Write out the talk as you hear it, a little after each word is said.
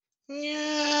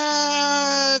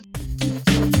Yeah.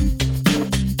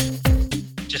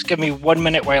 Just give me 1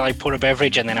 minute while I pour a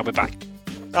beverage and then I'll be back.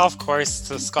 Of course,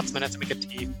 the Scotsman has to make a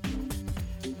tea.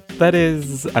 That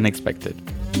is unexpected.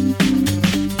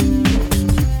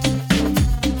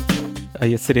 Are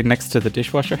you sitting next to the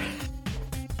dishwasher?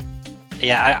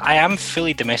 Yeah, I am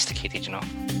fully domesticated, you know.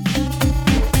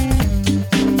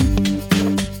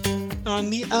 On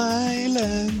the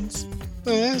islands.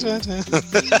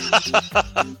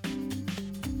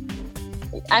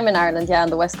 I'm in Ireland, yeah, on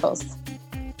the west coast.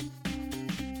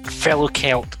 Fellow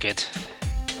Celt, good.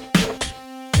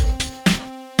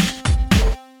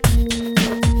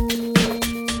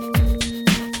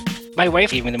 My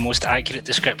wife gave me the most accurate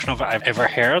description of it I've ever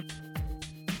heard.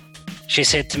 She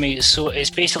said to me, so it's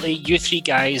basically you three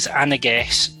guys and a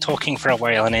guest talking for a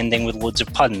while and ending with loads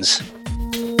of puns.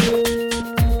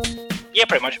 Yeah,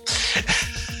 pretty much.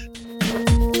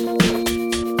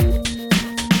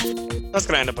 That's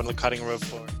going to end up on the cutting room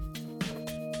floor.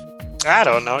 I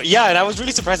don't know. Yeah, and I was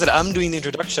really surprised that I'm doing the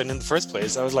introduction in the first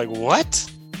place. I was like,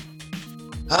 what?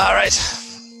 All right.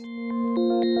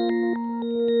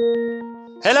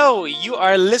 Hello, you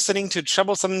are listening to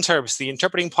Troublesome Interps, the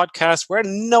interpreting podcast where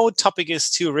no topic is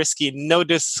too risky, no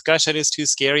discussion is too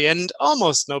scary, and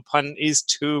almost no pun is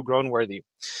too groan-worthy.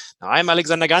 Now, I'm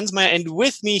Alexander Gansmeyer, and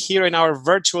with me here in our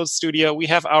virtual studio, we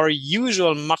have our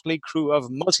usual motley crew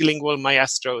of multilingual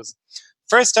maestros.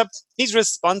 First up, he's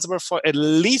responsible for at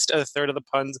least a third of the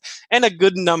puns and a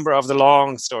good number of the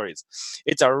long stories.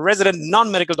 It's our resident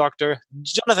non-medical doctor,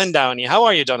 Jonathan Downey. How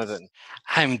are you, Jonathan?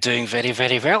 I'm doing very,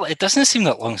 very well. It doesn't seem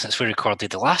that long since we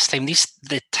recorded the last time.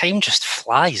 The time just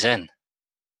flies in.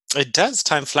 It does.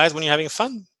 Time flies when you're having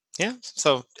fun. Yeah.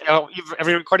 So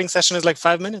every recording session is like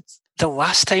 5 minutes. The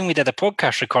last time we did a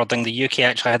podcast recording, the UK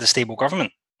actually had a stable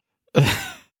government.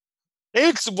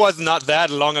 It was not that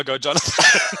long ago,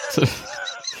 Jonathan.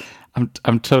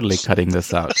 I'm totally cutting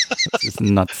this out. It's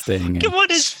not staying in. Come on,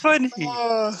 it's funny.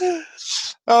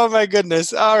 Oh my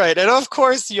goodness. All right. And of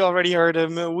course, you already heard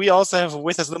him. We also have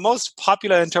with us the most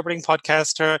popular interpreting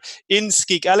podcaster in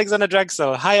Skeek, Alexander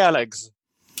Drexel. Hi, Alex.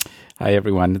 Hi,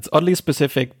 everyone. It's oddly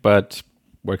specific, but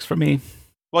works for me.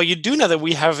 Well, you do know that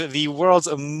we have the world's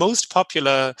most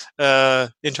popular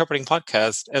interpreting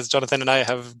podcast, as Jonathan and I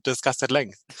have discussed at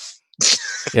length.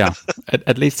 Yeah,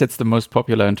 at least it's the most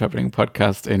popular interpreting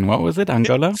podcast in, what was it,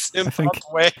 Angola? Zimbabwe.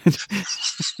 I think.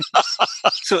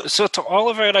 So to all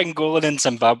of our Angolan and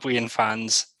Zimbabwean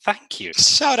fans, thank you.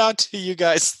 Shout out to you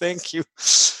guys. Thank you.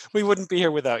 We wouldn't be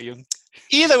here without you.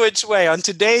 Either which way, on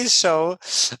today's show,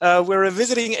 we're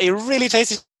revisiting a really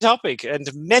tasty topic. And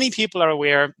many people are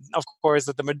aware, of course,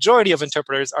 that the majority of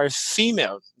interpreters are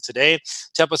female. Today,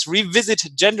 to help us revisit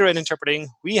gender in interpreting,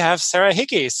 we have Sarah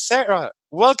Hickey. Sarah,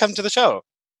 welcome to the show.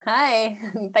 Hi,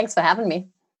 thanks for having me.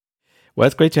 Well,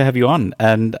 it's great to have you on.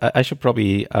 And I should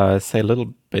probably say a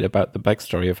little bit about the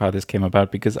backstory of how this came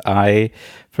about, because I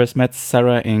first met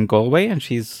Sarah in Galway, and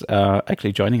she's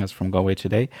actually joining us from Galway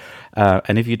today.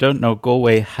 And if you don't know,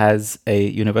 Galway has a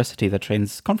university that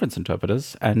trains conference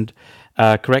interpreters. And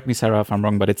correct me, Sarah, if I'm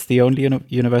wrong, but it's the only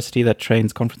university that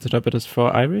trains conference interpreters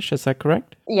for Irish. Is that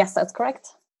correct? Yes, that's correct.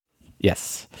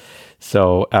 Yes.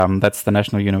 So that's the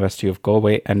National University of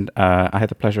Galway, and I had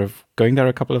the pleasure of going there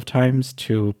a couple of times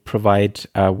to provide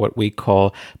what we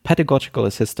call pedagogical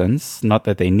assistance. Not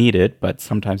that they need it, but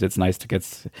sometimes it's nice to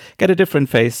get a different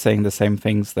face saying the same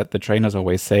things that the trainers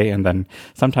always say, and then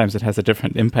sometimes it has a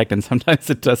different impact, and sometimes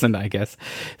it doesn't, I guess.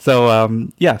 So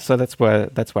so that's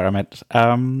where I met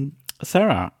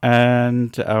Sarah.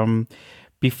 And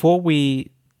before we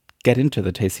get into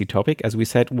the tasty topic, as we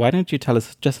said, why don't you tell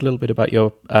us just a little bit about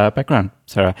your background,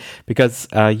 Sarah? Because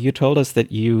you told us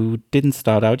that you didn't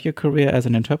start out your career as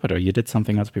an interpreter. You did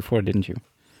something else before, didn't you?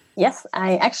 Yes,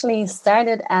 I actually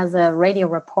started as a radio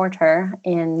reporter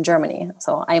in Germany.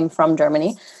 So I'm from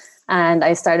Germany, and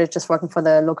I started just working for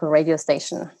the local radio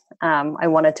station. I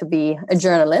wanted to be a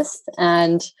journalist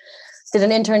and did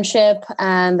an internship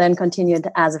and then continued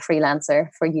as a freelancer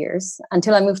for years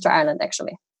until I moved to Ireland,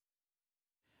 actually.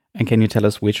 And can you tell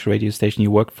us which radio station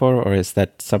you worked for, or is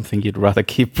that something you'd rather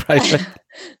keep private?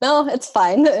 No, it's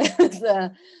fine. It's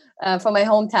from my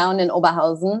hometown in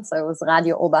Oberhausen. So it was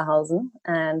Radio Oberhausen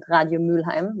and Radio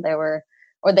Mülheim.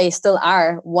 They still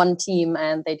are one team,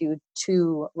 and they do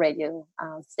two radio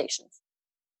stations.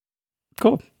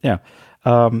 Cool. Yeah.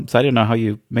 So I don't know how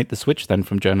you made the switch then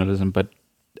from journalism, but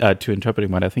to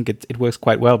interpreting, but I think it works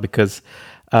quite well because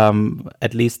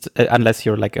at least unless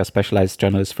you're like a specialized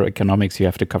journalist for economics, you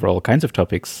have to cover all kinds of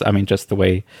topics. I mean, just the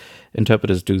way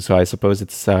interpreters do. So I suppose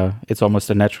it's almost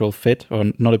a natural fit,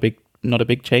 or not a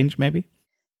big change, maybe.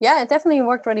 Yeah, it definitely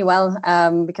worked really well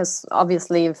because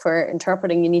obviously for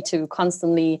interpreting, you need to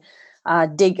constantly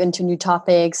dig into new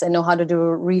topics and know how to do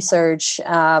research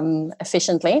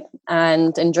efficiently.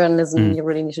 And in journalism, you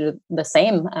really need to do the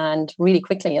same and really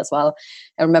quickly as well.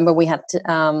 I remember we had 2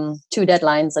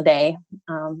 deadlines a day.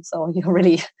 So you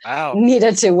really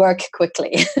needed to work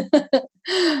quickly.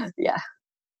 Yeah.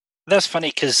 That's funny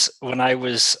because when I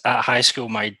was at high school,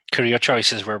 my career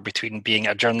choices were between being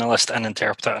a journalist, an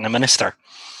interpreter, and a minister.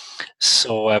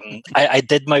 So I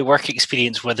did my work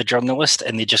experience with a journalist,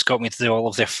 and they just got me to do all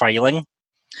of their filing.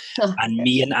 And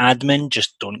me and admin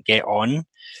just don't get on.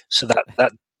 So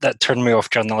that turned me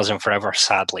off journalism forever,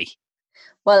 sadly.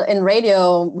 Well, in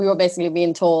radio, we were basically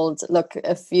being told, look,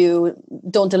 if you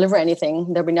don't deliver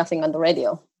anything, there'll be nothing on the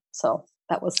radio. So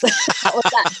that was that.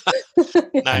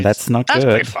 Nice. And that's not good. That's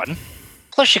pretty fun.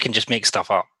 Plus, you can just make stuff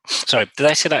up. Sorry, did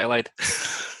I say that out loud?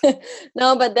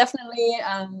 No, but definitely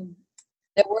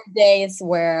there were days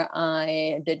where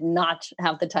I did not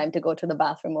have the time to go to the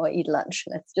bathroom or eat lunch,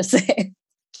 let's just say.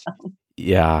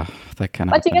 Yeah, that can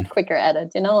happen. But you get quicker at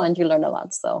it, and you learn a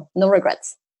lot. So no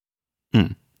regrets.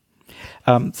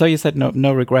 So you said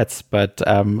no regrets, but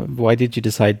why did you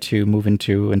decide to move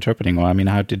into interpreting? Or I mean,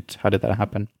 how did that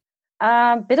happen?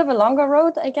 A bit of a longer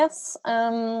road, I guess.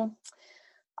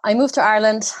 I moved to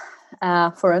Ireland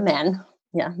for a man,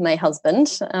 my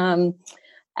husband,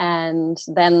 and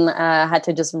then had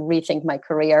to just rethink my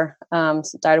career.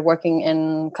 Started working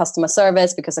in customer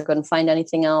service because I couldn't find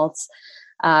anything else.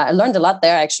 I learned a lot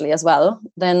there actually as well.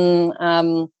 Then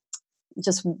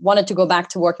just wanted to go back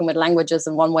to working with languages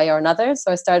in one way or another.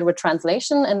 So I started with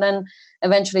translation and then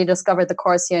eventually discovered the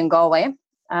course here in Galway.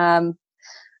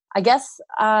 I guess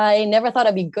I never thought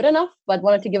I'd be good enough, but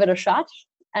wanted to give it a shot.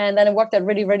 And then it worked out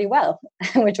really, really well,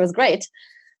 which was great.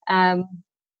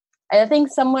 I think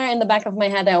somewhere in the back of my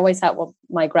head, I always had what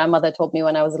my grandmother told me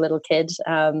when I was a little kid.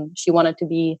 She wanted to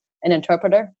be an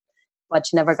interpreter, but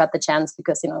she never got the chance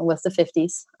because, it was the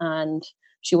 50s and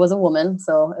she was a woman.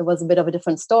 So it was a bit of a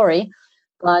different story.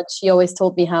 But she always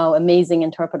told me how amazing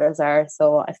interpreters are.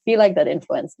 So I feel like that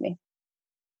influenced me.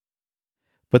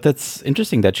 But that's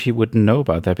interesting that she wouldn't know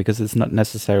about that because it's not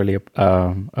necessarily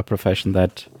a profession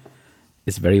that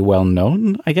is very well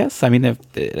known, I guess. I mean,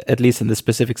 at least in the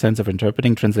specific sense of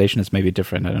interpreting, translation is maybe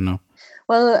different. I don't know.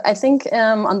 Well, I think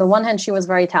on the one hand, she was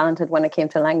very talented when it came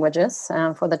to languages.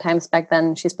 For the times back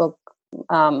then, she spoke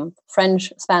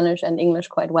French, Spanish, and English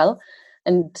quite well.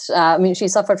 And she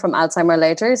suffered from Alzheimer's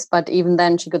later, but even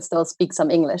then she could still speak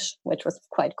some English, which was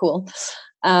quite cool.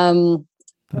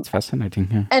 That's fascinating.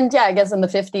 Yeah. And I guess in the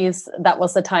 50s, that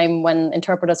was the time when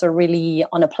interpreters were really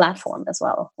on a platform as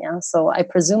well. Yeah. So I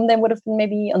presume they would have been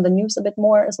maybe on the news a bit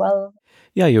more as well.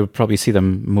 Yeah, you'll probably see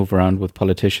them move around with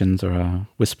politicians or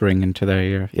whispering into their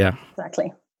ear. Yeah.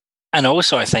 Exactly. And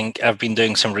also, I think I've been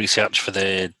doing some research for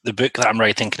the book that I'm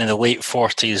writing. In the late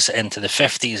 40s into the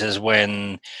 50s is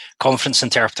when conference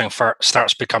interpreting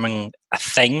starts becoming a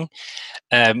thing.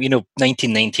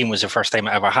 1919 was the first time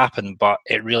it ever happened, but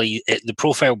the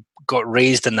profile got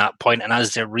raised in that point. And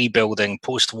as they're rebuilding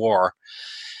post-war,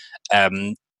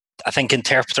 I think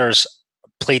interpreters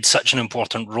played such an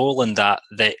important role in that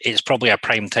it's probably a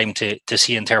prime time to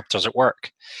see interpreters at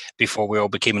work before we all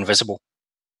became invisible.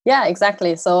 Yeah,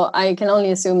 exactly. So I can only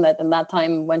assume that in that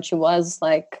time when she was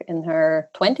like in her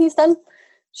 20s then,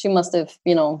 she must have,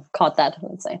 caught that,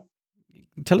 let's say.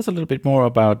 Tell us a little bit more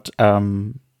about,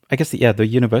 I guess, the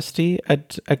university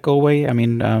at Galway. I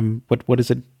mean, what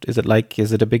is it? Is it like,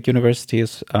 is it a big university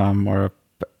or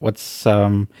what's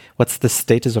the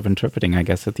status of interpreting, I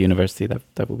guess, at the university?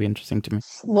 That would be interesting to me.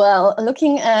 Well,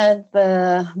 looking at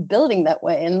the building that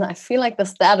we're in, I feel like the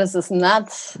status is not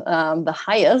the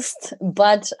highest.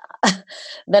 But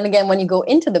then again, when you go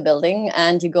into the building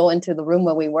and you go into the room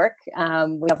where we work,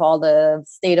 we have all the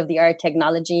state-of-the-art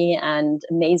technology and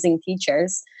amazing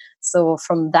teachers. So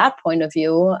from that point of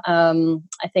view,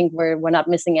 I think we're not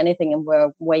missing anything and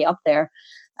we're way up there.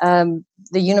 The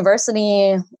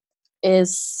university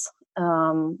is,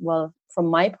 from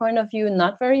my point of view,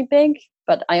 not very big,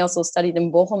 but I also studied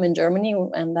in Bochum in Germany,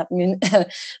 and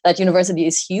that university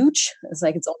is huge. It's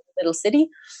like its own little city.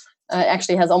 It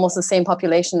actually has almost the same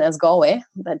population as Galway,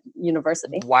 that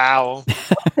university. Wow.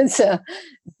 It's a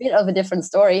bit of a different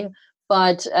story,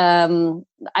 but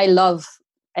I love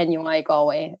NUI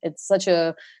Galway. It's such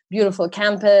a beautiful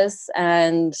campus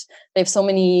and they have so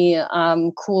many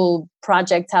cool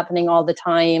projects happening all the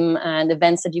time and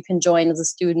events that you can join as a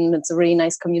student. It's a really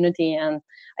nice community, and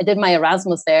I did my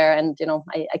Erasmus there and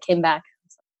I came back.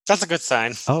 That's a good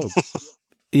sign. Oh,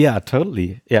 yeah,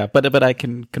 totally. Yeah, but I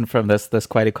can confirm there's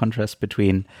quite a contrast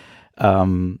between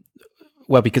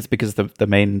Well, because the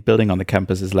main building on the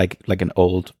campus is like an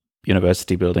old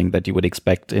university building that you would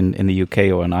expect in the UK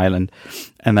or in Ireland,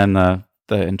 and then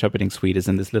the interpreting suite is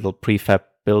in this little prefab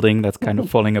building that's kind of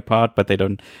falling apart, but they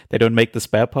don't make the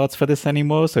spare parts for this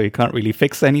anymore, so you can't really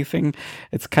fix anything.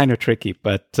 It's kind of tricky,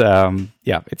 but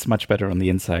it's much better on the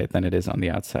inside than it is on the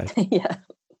outside. Yeah.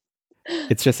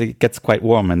 It's just it gets quite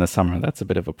warm in the summer. That's a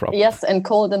bit of a problem. Yes, and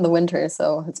cold in the winter,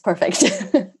 so it's perfect.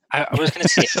 I was going to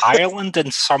say, Ireland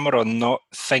and summer are not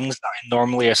things that I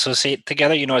normally associate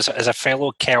together. You know, as a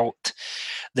fellow Celt,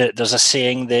 there's a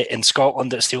saying that in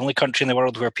Scotland, it's the only country in the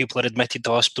world where people are admitted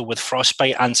to hospital with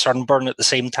frostbite and sunburn at the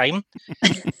same time.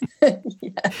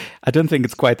 Yeah. I don't think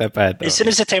it's quite that bad, though. As soon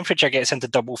as the temperature gets into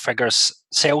double figures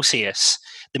Celsius,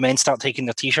 the men start taking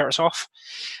their T-shirts off.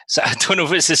 So I don't know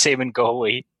if it's the same in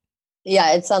Galway.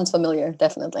 Yeah, it sounds familiar,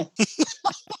 definitely.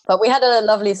 But we had a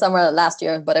lovely summer last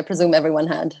year, but I presume everyone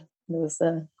had. It was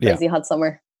a crazy hot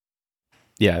summer.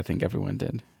 Yeah, I think everyone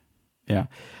did. Yeah.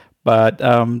 But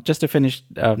just to finish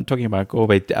talking about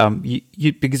Galway,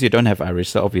 you because you don't have Irish,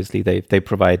 so obviously they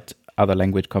provide other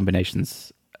language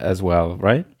combinations as well,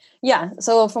 right? Yeah.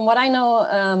 So from what I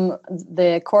know,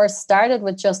 the course started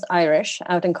with just Irish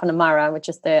out in Connemara, which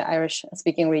is the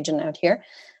Irish-speaking region out here.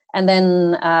 And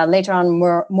then later on,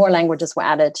 more languages were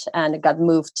added, and it got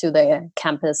moved to the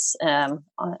campus at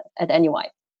NUI.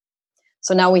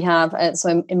 So now we have,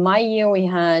 in my year, we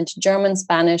had German,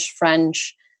 Spanish,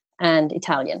 French, and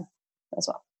Italian as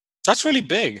well. That's really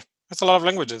big. That's a lot of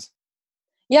languages.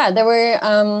 Yeah, there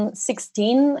were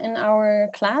 16 in our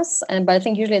class, but I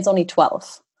think usually it's only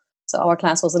 12. So our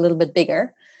class was a little bit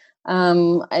bigger.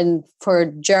 And for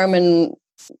German,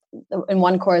 in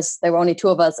one course, there were only 2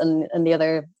 of us, and in the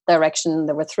other direction,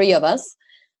 there were 3 of us,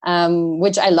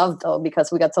 which I loved, though,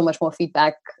 because we got so much more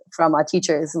feedback from our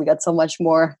teachers. We got so much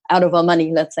more out of our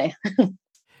money, let's say.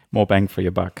 More bang for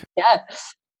your buck. Yeah, it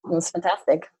was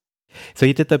fantastic. So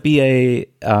you did the BA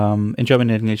in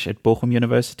German and English at Bochum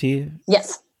University?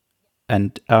 Yes.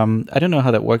 And I don't know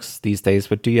how that works these days,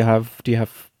 but do you have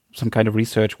some kind of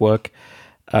research work,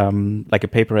 like a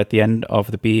paper at the end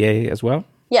of the BA as well?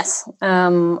 Yes,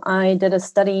 I did a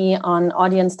study on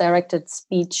audience-directed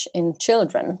speech in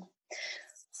children.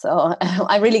 So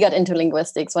I really got into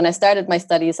linguistics. When I started my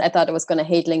studies, I thought I was going to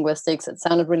hate linguistics. It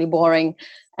sounded really boring.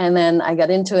 And then I got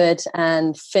into it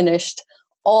and finished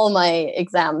all my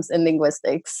exams in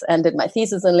linguistics and did my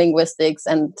thesis in linguistics,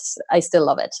 and I still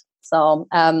love it. So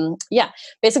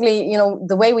basically,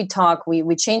 the way we talk,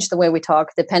 we change the way we talk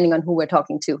depending on who we're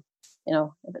talking to.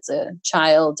 If it's a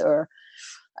child or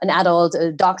an adult,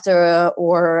 a doctor,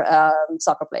 or a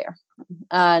soccer player.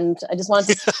 And I just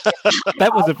wanted to...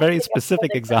 That was a very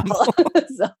specific example.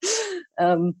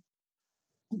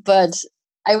 But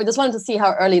I just wanted to see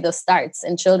how early this starts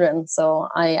in children. So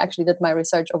I actually did my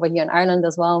research over here in Ireland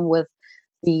as well with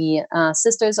the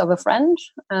sisters of a friend.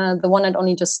 The one had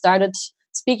only just started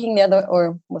speaking, the other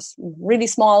was really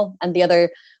small, and the other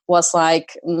was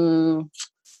like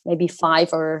maybe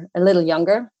 5 or a little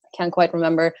younger. I can't quite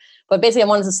remember. But basically, I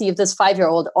wanted to see if this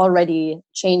 5-year-old already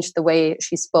changed the way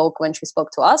she spoke when she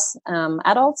spoke to us,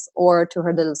 adults, or to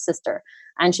her little sister.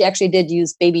 And she actually did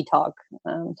use baby talk,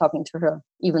 talking to her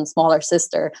even smaller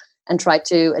sister, and tried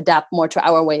to adapt more to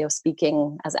our way of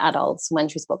speaking as adults when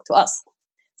she spoke to us.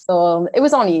 So it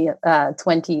was only a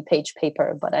 20-page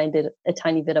paper, but I did a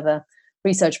tiny bit of a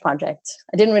research project.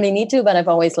 I didn't really need to, but I've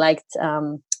always liked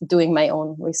doing my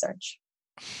own research.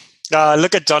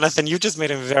 Look at Jonathan. You just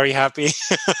made him very happy.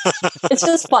 It's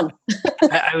just fun.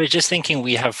 I was just thinking,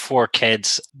 we have 4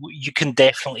 kids. You can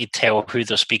definitely tell who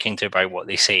they're speaking to by what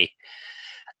they say.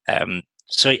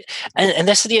 So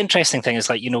this is the interesting thing, is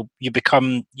like, you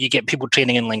get people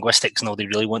training in linguistics, and all they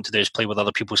really want to do is play with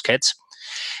other people's kids.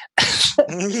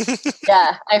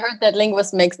 Yeah, I heard that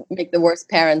linguists make the worst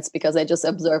parents because they just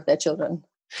observe their children.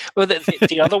 Well,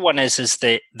 the other one is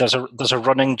that there's a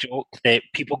running joke that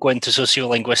people go into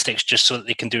sociolinguistics just so that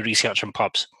they can do research in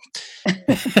pubs.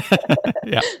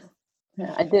 Yeah,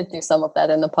 I did do some of that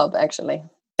in the pub, actually.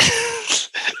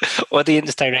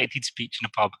 Audience directed speech in a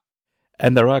pub.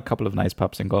 And there are a couple of nice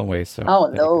pubs in Galway. So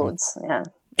loads, yeah.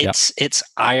 It's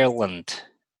Ireland.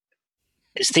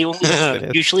 It's the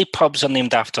only. Usually pubs are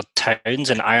named after towns,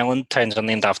 and Ireland towns are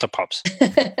named after pubs.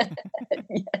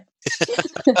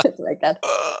 Like that.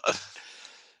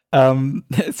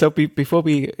 So before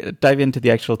we dive into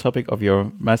the actual topic of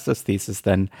your master's thesis,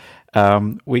 then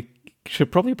we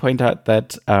should probably point out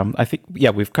that I think,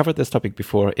 we've covered this topic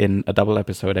before in a double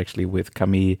episode, actually, with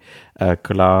Camille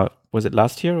Collard. Was it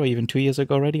last year or even 2 years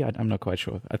ago already? I'm not quite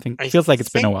sure. I think it feels like it's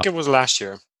been a while. It was last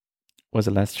year. Was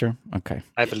it last year? Okay.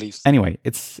 I believe so. Anyway,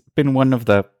 it's been one of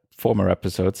the former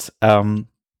episodes.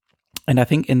 And I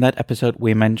think in that episode,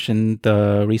 we mentioned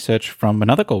the research from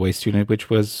another Galway student, which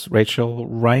was Rachel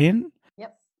Ryan.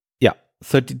 Yep. Yeah.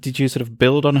 So did you sort of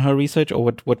build on her research, or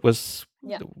what was,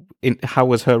 how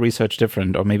was her research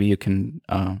different? Or maybe you can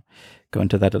go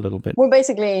into that a little bit. We're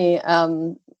basically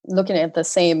looking at the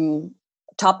same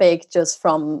topic, just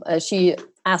from, she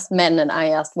asked men and I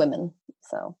asked women.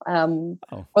 So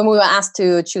when we were asked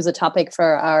to choose a topic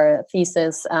for our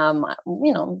thesis,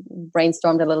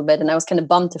 brainstormed a little bit, and I was kind of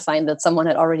bummed to find that someone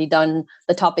had already done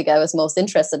the topic I was most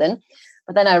interested in.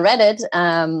 But then I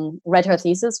read her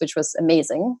thesis, which was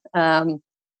amazing, and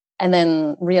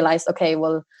then realized, okay,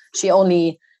 well, she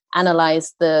only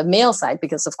analyzed the male side,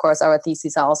 because of course our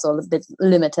theses are also a bit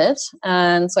limited.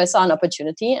 And so I saw an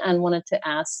opportunity and wanted to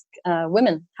ask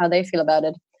women how they feel about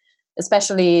it,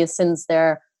 especially since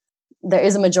there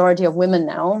is a majority of women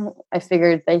now. I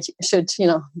figured they should,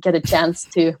 get a chance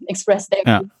to express their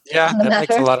views. Yeah, that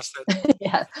makes a lot of sense.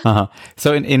 Yeah. Uh-huh.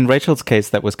 So in Rachel's case,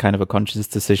 that was kind of a conscious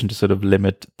decision to sort of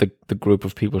limit the group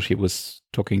of people she was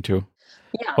talking to.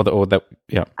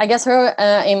 Yeah. I guess her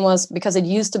aim was, because it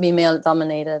used to be male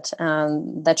dominated,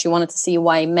 that she wanted to see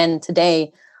why men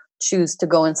today choose to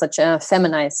go in such a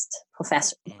feminized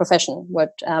profession,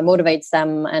 what motivates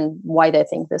them, and why they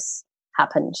think this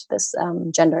happened, this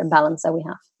gender imbalance that we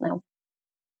have now.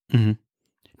 Mm-hmm.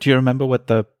 Do you remember what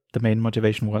the main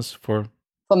motivation was for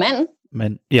men?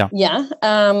 Yeah.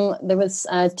 There was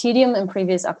tedium in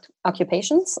previous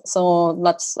occupations, so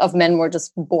lots of men were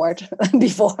just bored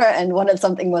before and wanted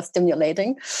something more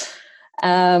stimulating.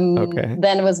 Then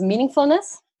it was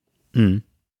meaningfulness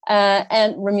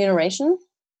and remuneration.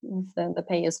 The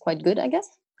pay is quite good, I guess.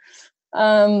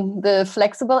 The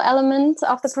flexible element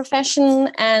of the profession,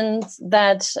 and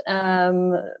that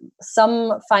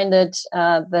some find it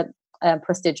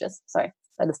prestigious. Sorry,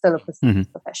 that it's still a prestigious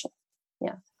profession.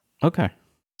 Yeah. Okay.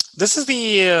 This is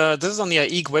on the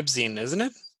EEG webzine, isn't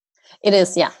it? It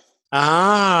is, yeah.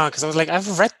 Because I was like,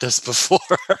 I've read this before.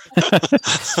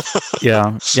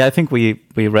 Yeah. I think we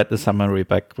read the summary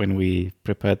back when we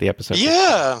prepared the episode.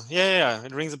 Yeah.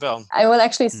 It rings a bell. I will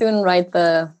actually soon write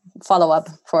the follow-up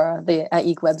for the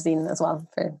EEG webzine as well.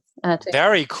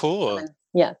 Very cool.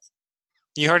 Yeah.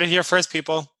 You heard it here first,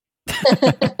 people.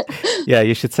 Yeah,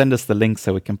 you should send us the link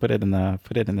so we can put it in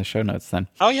the show notes then.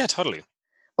 Oh yeah, totally.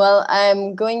 Well,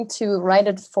 I'm going to write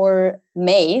it for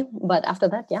May, but after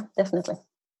that, yeah, definitely.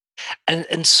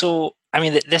 And so, I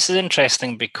mean, this is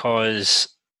interesting because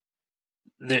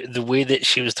the way that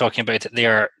she was talking about it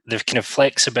there, the kind of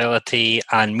flexibility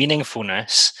and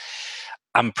meaningfulness,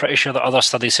 I'm pretty sure that other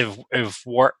studies of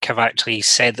work have actually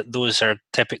said that those are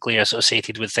typically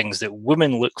associated with things that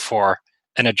women look for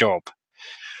in a job.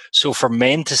 So for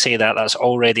men to say that, that's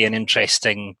already an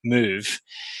interesting move,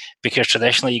 because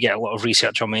traditionally you get a lot of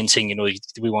research on men saying,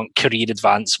 we want career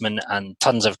advancement and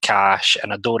tons of cash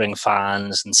and adoring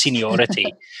fans and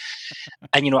seniority.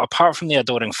 And, apart from the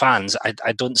adoring fans,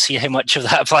 I don't see how much of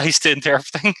that applies to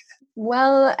interpreting.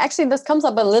 Well, actually, this comes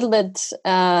up a little bit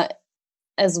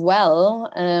as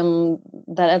well,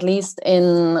 that at least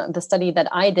in the study that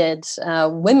I did,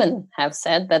 women have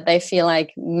said that they feel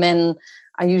like men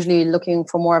are usually looking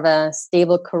for more of a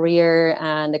stable career,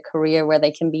 and a career where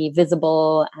they can be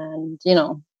visible and,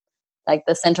 like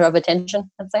the center of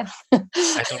attention, let's say.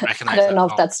 I don't recognize I don't know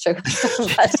if that's true.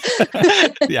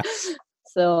 But, yeah.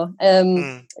 So,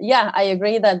 I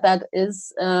agree that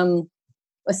is,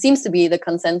 what seems to be the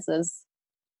consensus.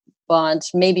 But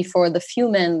maybe for the few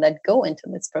men that go into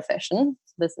this profession,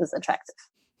 this is attractive.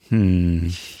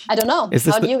 I don't know.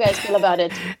 How do you guys feel about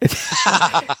it?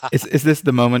 Is this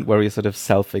the moment where you sort of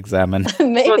self-examine?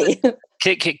 Maybe.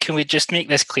 Can we just make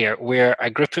this clear? We're a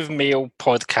group of male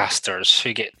podcasters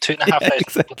who get 2,500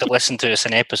 people to listen to us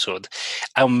an episode,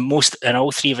 and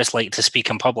all three of us like to speak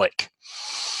in public.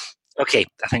 Okay,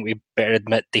 I think we better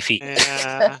admit defeat.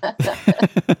 Yeah.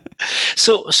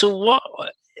 So what?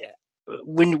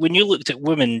 When you looked at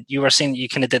women, you were saying you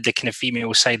kind of did the kind of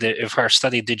female side of her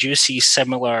study. Did you see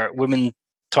similar women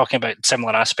talking about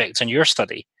similar aspects in your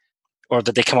study, or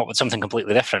did they come up with something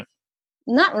completely different?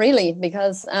 Not really,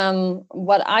 because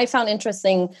what I found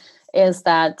interesting is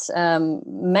that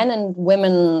men and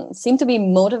women seem to be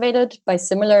motivated by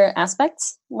similar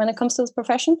aspects when it comes to this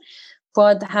profession,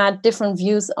 but had different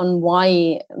views on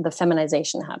why the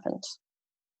feminization happened.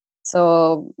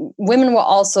 So women were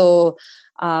also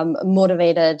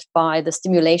motivated by the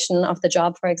stimulation of the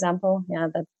job, for example. Yeah,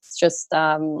 that's just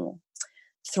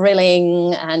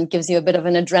thrilling and gives you a bit of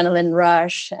an adrenaline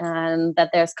rush, and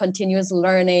that there's continuous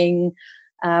learning,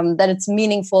 that it's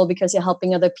meaningful because you're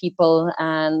helping other people,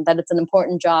 and that it's an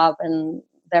important job, and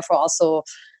therefore also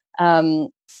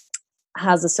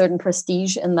has a certain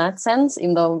prestige in that sense,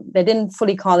 even though they didn't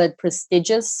fully call it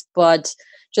prestigious, but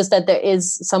just that there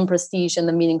is some prestige in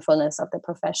the meaningfulness of the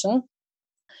profession.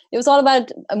 It was all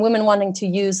about women wanting to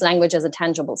use language as a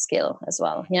tangible skill as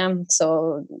well. Yeah.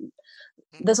 So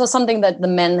this was something that the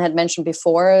men had mentioned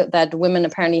before, that women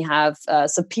apparently have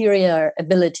superior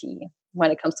ability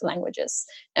when it comes to languages.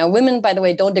 And women, by the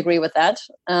way, don't agree with that.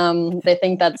 They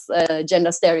think that's a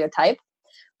gender stereotype,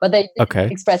 but they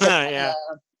express a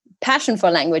passion for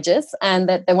languages, and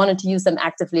that they wanted to use them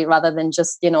actively rather than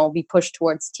just, be pushed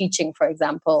towards teaching, for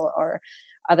example, or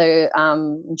other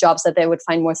jobs that they would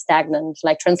find more stagnant,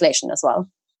 like translation as well.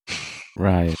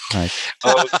 Right.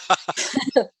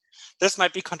 This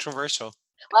might be controversial.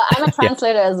 Well, I'm a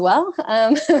translator as well,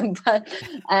 and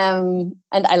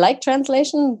I like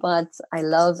translation, but I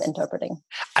love interpreting.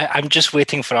 I'm just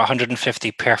waiting for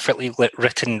 150 perfectly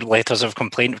written letters of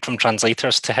complaint from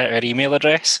translators to hit our email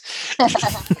address.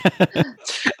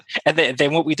 And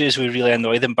then what we do is we really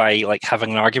annoy them by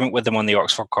having an argument with them on the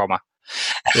Oxford comma.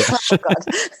 Yeah. Oh,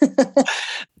 God.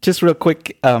 Just real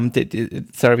quick,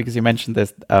 Sarah, because you mentioned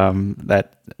this,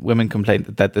 that women complained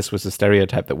that this was a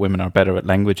stereotype, that women are better at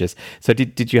languages. So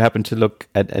did you happen to look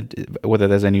at whether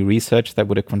there's any research that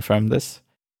would have confirmed this?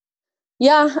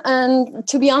 Yeah, and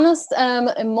to be honest,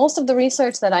 most of the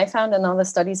research that I found and all the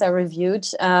studies I reviewed,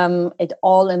 it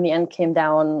all in the end came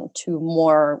down to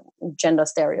more gender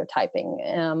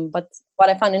stereotyping. But what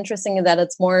I found interesting is that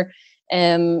it's more,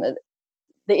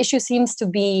 the issue seems to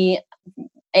be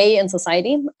A, in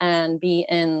society, and B,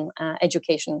 in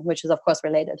education, which is of course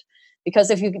related.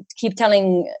 Because if you keep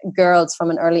telling girls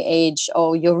from an early age,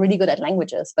 oh, you're really good at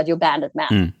languages, but you're bad at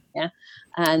math,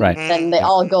 and then they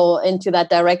all go into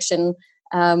that direction.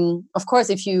 Of course,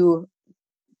 if you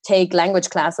take language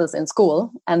classes in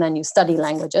school and then you study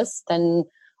languages, then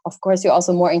of course you're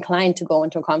also more inclined to go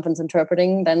into conference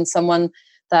interpreting than someone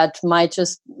that might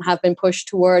just have been pushed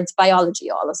towards biology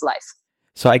all his life.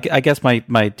 So I guess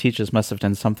my teachers must have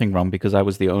done something wrong, because I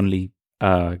was the only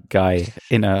guy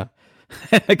in a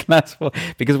class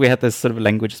because we had this sort of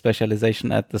language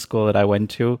specialization at the school that I went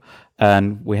to,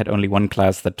 and we had only one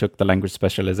class that took the language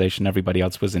specialization. Everybody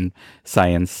else was in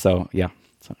science. So yeah.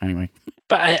 So anyway.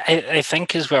 But I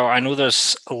think as well, I know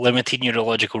there's limited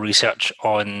neurological research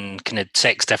on kind of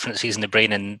sex differences in the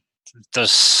brain, and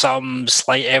there's some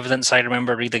slight evidence I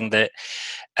remember reading that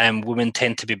women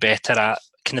tend to be better at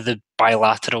kind of the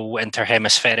bilateral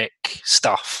interhemispheric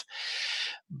stuff.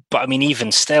 But I mean,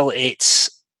 even still,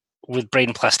 it's with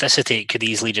brain plasticity, it could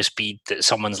easily just be that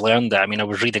someone's learned it. I mean, I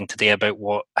was reading today about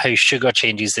how sugar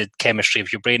changes the chemistry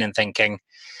of your brain, and thinking,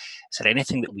 is there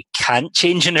anything that we can't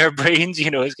change in our brains? It's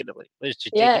going to let's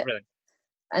just take everything.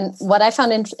 And what I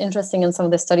found interesting in some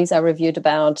of the studies I reviewed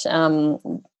about,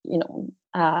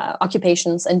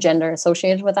 occupations and gender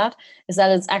associated with that, is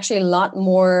that it's actually a lot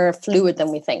more fluid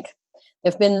than we think.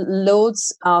 There have been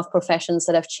loads of professions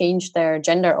that have changed their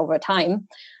gender over time.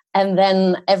 And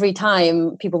then every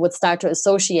time people would start to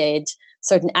associate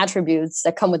certain attributes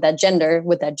that come with that gender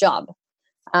with that job.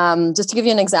 Just to give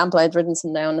you an example, I'd written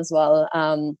some down as well.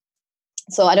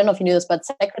 So I don't know if you knew this, but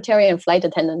secretary and flight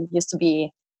attendant used to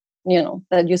be,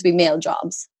 that used to be male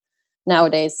jobs.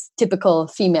 Nowadays, typical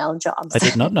female jobs. I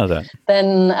did not know that.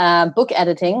 Then book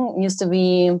editing used to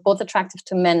be both attractive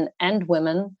to men and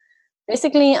women,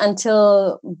 basically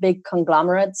until big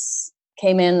conglomerates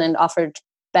came in and offered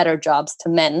better jobs to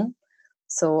men.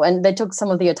 So, and they took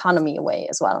some of the autonomy away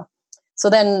as well. So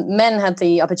then men had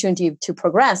the opportunity to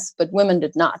progress, but women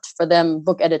did not. For them,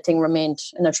 book editing remained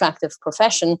an attractive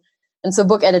profession. And so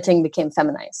book editing became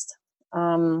feminized.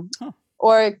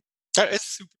 Or that is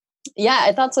super. Yeah,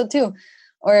 I thought so too.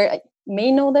 Or I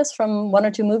may know this from one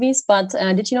or two movies, but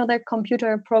did you know that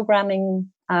computer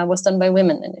programming was done by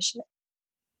women initially?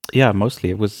 Yeah,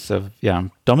 mostly. It was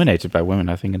dominated by women,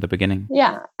 I think, in the beginning.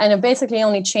 Yeah, and it basically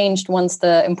only changed once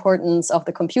the importance of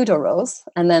the computer rose,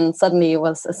 and then suddenly it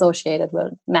was associated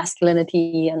with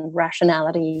masculinity and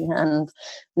rationality, and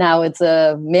now it's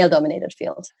a male-dominated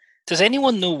field. Does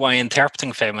anyone know why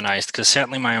interpreting feminized? Because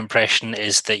certainly my impression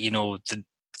is that, the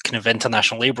kind of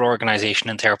International Labour Organization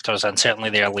interpreters, and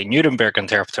certainly the early Nuremberg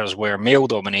interpreters, were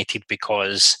male-dominated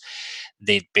because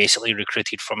they basically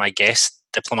recruited from, I guess,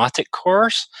 diplomatic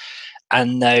corps,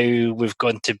 and now we've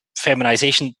gone to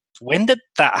feminization. When did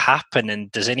that happen,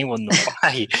 and does anyone know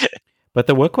why? But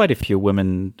there were quite a few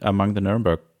women among the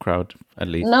Nuremberg crowd, at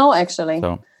least. No, actually.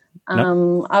 So,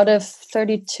 out of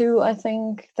 32, I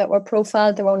think, that were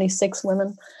profiled, there were only 6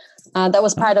 women. That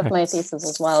was part of my thesis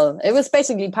as well. It was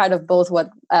basically part of both what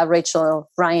Rachel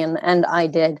Ryan and I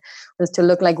did, was to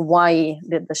look like, why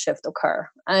did the shift occur?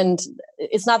 And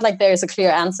it's not like there is a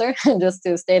clear answer, just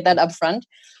to state that up front.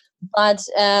 But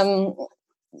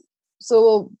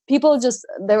so people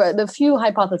there are the few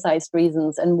hypothesized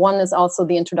reasons, and one is also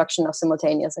the introduction of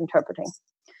simultaneous interpreting.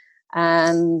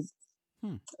 And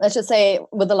let's just say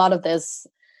with a lot of this,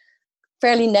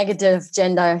 fairly negative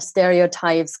gender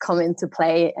stereotypes come into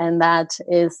play, and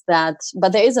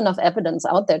but there is enough evidence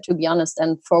out there, to be honest.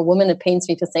 And for women, it pains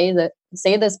me to say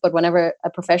this, but whenever a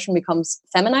profession becomes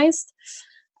feminized,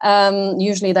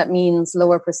 usually that means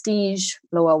lower prestige,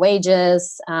 lower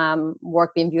wages,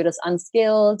 work being viewed as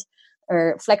unskilled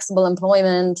or flexible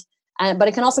employment. But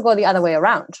it can also go the other way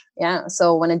around. Yeah.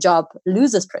 So when a job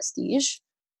loses prestige,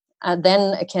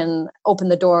 then it can open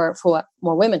the door for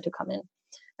more women to come in.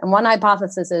 And one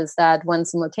hypothesis is that when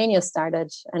simultaneous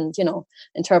started, and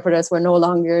interpreters were no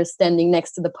longer standing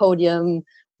next to the podium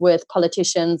with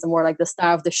politicians and more like the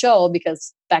star of the show,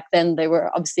 because back then they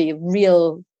were obviously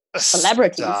real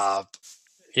celebrities. Stop.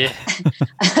 Yeah.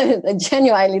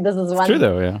 Genuinely, this is one true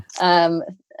though, yeah.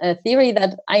 A theory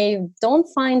that I don't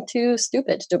find too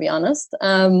stupid, to be honest.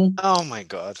 Oh my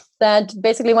God. That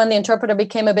basically when the interpreter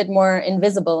became a bit more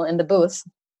invisible in the booth,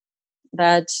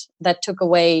 that took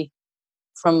away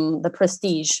from the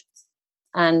prestige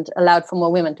and allowed for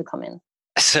more women to come in.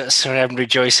 So I'm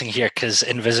rejoicing here because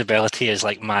invisibility is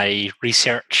like my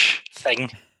research thing.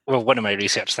 Well, one of my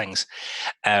research things.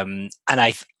 And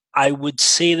I would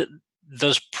say that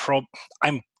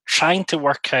I'm trying to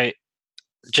work out,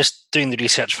 just doing the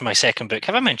research for my second book.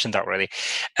 Have I mentioned that already?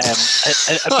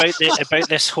 About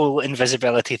this whole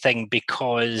invisibility thing,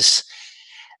 because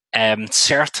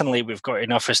certainly we've got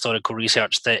enough historical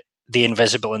research that the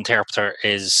invisible interpreter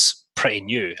is pretty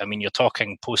new. I mean, you're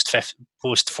talking post 40s,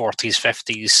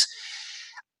 50s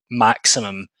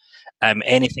maximum.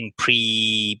 Anything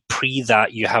pre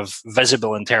that, you have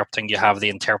visible interpreting. You have the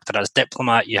interpreter as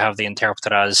diplomat. You have the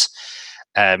interpreter as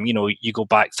you go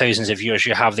back thousands of years,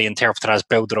 you have the interpreter as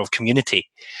builder of community.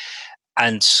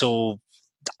 And so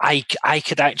I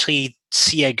could actually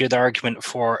see a good argument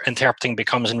for interpreting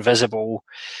becomes invisible.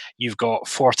 You've got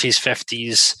 40s,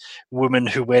 50s women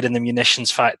who were in the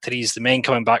munitions factories, the men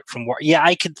coming back from work. Yeah,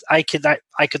 I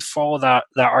could follow that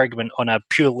argument on a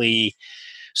purely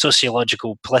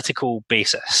sociological, political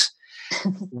basis.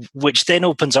 Which then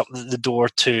opens up the door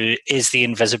to, is the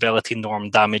invisibility norm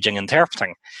damaging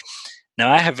interpreting? Now,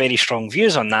 I have very strong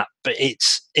views on that, but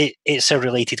it's a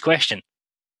related question.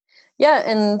 Yeah,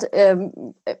 and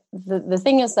the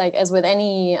thing is, like, as with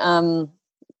any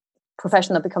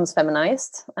profession that becomes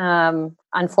feminized,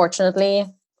 unfortunately,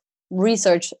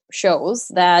 research shows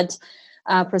that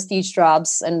prestige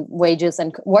drops and wages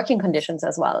and working conditions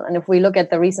as well. And if we look at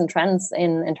the recent trends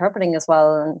in interpreting as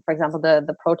well, and for example,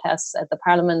 the protests at the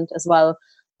parliament as well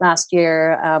last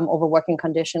year over working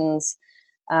conditions,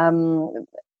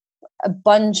 a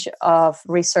bunch of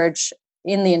research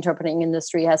in the interpreting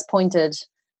industry has pointed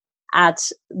at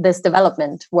this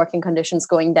development, working conditions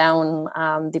going down,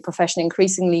 the profession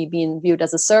increasingly being viewed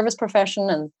as a service profession,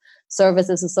 and service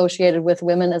is associated with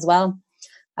women as well.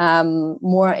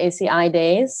 More ACI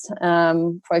days,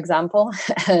 for example.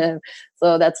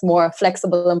 So that's more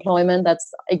flexible employment.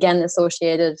 That's again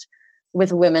associated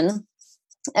with women.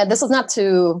 And this is not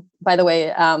to, by the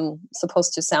way,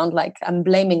 supposed to sound like I'm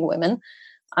blaming women.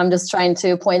 I'm just trying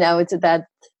to point out that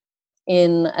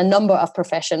in a number of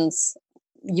professions,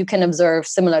 you can observe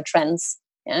similar trends.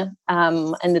 Yeah?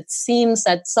 And it seems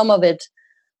that some of it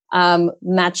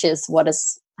matches what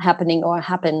is happening or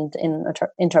happened in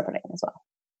interpreting as well.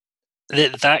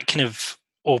 That kind of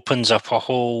opens up a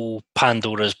whole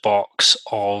Pandora's box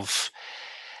of,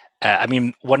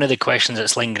 one of the questions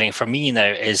that's lingering for me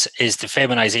now is the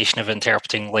feminization of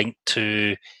interpreting linked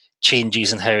to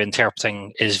changes in how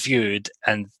interpreting is viewed,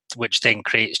 and which then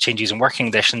creates changes in working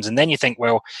conditions. And then you think,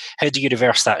 well, how do you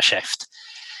reverse that shift?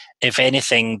 If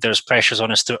anything, there's pressures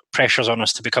on us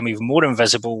to become even more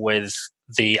invisible with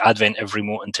the advent of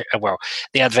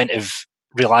the advent of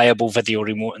reliable video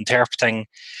remote interpreting.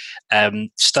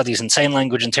 Studies in sign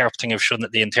language interpreting have shown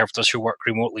that the interpreters who work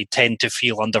remotely tend to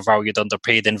feel undervalued,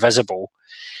 underpaid, invisible.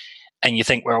 And you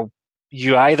think, well,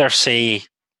 you either say,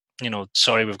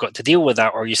 sorry, we've got to deal with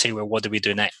that, or you say, well, what do we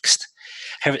do next?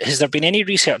 Has there been any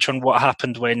research on what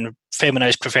happened when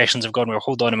feminized professions have gone, well,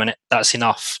 hold on a minute, that's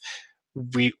enough.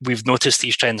 We've noticed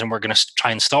these trends and we're going to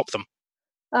try and stop them?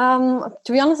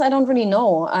 To be honest, I don't really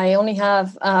know. I only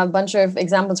have a bunch of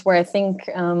examples where I think,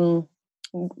 for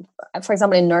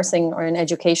example, in nursing or in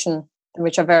education,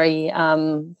 which are very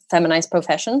feminized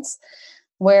professions,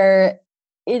 where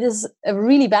it is a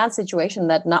really bad situation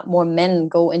that not more men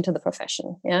go into the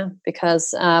profession. Yeah,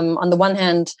 because on the one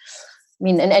hand, I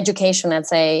mean, in education, I'd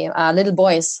say little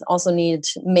boys also need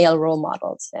male role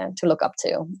models to look up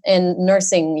to. In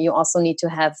nursing, you also need to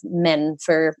have men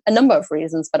for a number of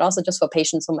reasons, but also just for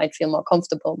patients who might feel more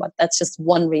comfortable. But that's just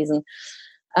one reason.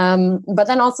 But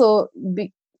then also,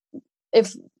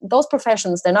 if those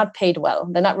professions, they're not paid well,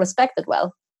 they're not respected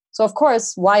well. So, of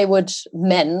course, why would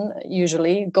men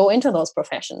usually go into those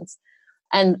professions?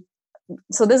 And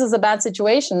so this is a bad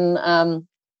situation. And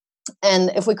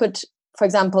if we could, for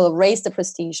example, raise the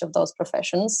prestige of those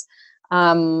professions,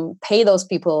 pay those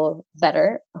people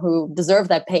better who deserve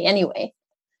that pay anyway,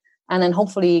 and then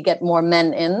hopefully get more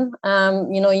men in,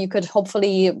 you could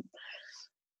hopefully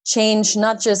change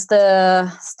not just the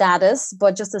status,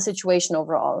 but just the situation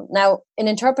overall. Now, in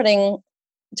interpreting,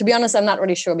 to be honest, I'm not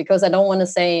really sure, because I don't want to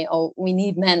say, oh, we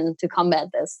need men to combat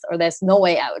this, or there's no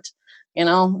way out,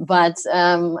 But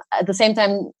at the same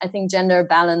time, I think gender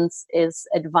balance is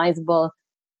advisable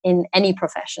in any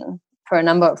profession for a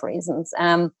number of reasons.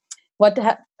 What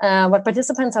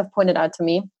participants have pointed out to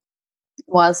me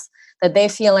was that they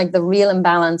feel like the real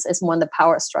imbalance is more in the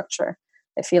power structure.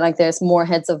 They feel like there's more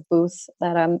heads of booth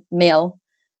that are male,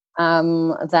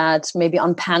 that maybe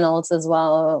on panels as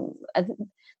well.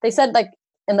 They said like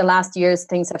in the last years,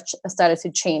 things have started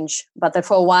to change, but that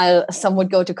for a while, some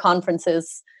would go to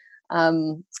conferences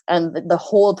and the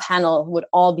whole panel would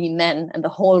all be men and the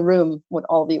whole room would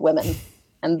all be women.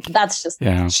 And that's just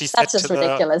that's just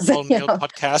ridiculous. The all-male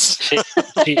podcast.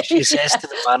 she says to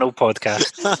the Mano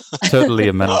podcast. Totally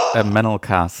a mental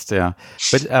cast, yeah.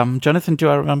 But Jonathan, do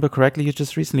I remember correctly? You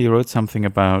just recently wrote something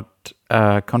about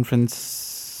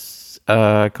conferences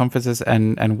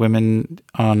and women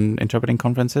on interpreting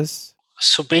conferences.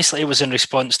 So basically, it was in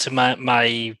response to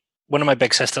my one of my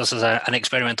big sisters is an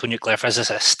experimental nuclear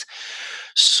physicist.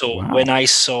 So when I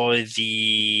saw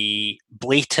the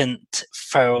blatant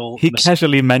foul... He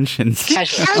casually mentions.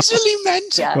 Casually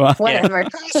mentions. Yeah, whatever.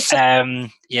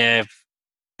 Yeah.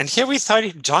 And here we thought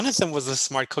Jonathan was a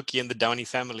smart cookie in the Downey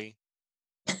family.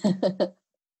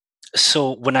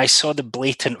 So when I saw the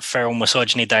blatant foul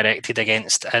misogyny directed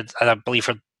against, I believe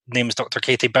her name is Dr.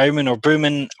 Katie Bauman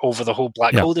over the whole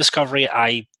black hole discovery,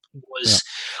 I was...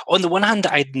 On the one hand,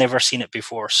 I'd never seen it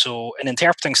before. So in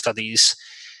interpreting studies,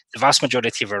 the vast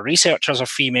majority of our researchers are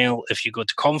female. If you go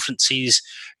to conferences,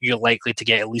 you're likely to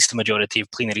get at least a majority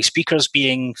of plenary speakers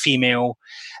being female.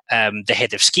 The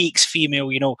head of SCEIC's female.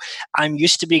 I'm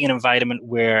used to being in an environment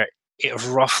where it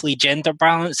roughly gender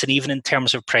balanced, and even in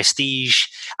terms of prestige,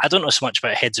 I don't know so much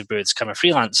about heads of booths. I'm a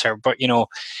freelancer, but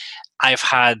I've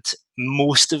had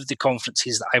most of the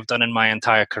conferences that I've done in my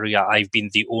entire career, I've been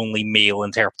the only male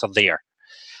interpreter there.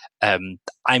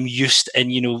 I'm used,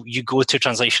 and you go to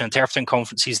translation interpreting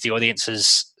conferences, the audience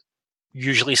is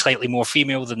usually slightly more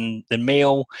female than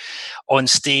male. On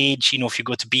stage, if you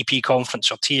go to BP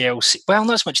conference or TLC, well,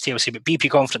 not as much TLC, but BP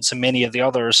conference and many of the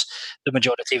others, the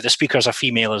majority of the speakers are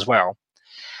female as well.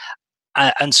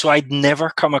 And so I'd never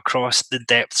come across the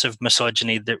depths of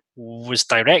misogyny that was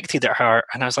directed at her.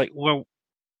 And I was like, well,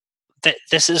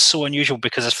 this is so unusual,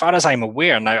 because as far as I'm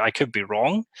aware, now I could be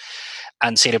wrong,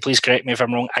 and Sarah, please correct me if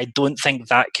I'm wrong, I don't think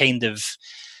that kind of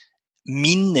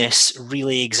meanness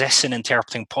really exists in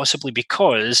interpreting, possibly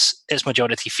because it's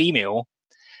majority female.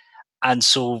 And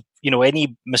so,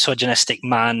 any misogynistic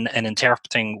man in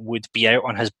interpreting would be out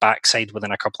on his backside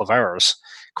within a couple of hours,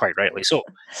 quite rightly so.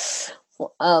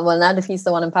 Well, not if he's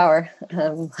the one in power.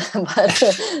 But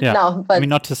no, but I mean,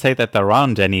 not to say that there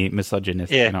aren't any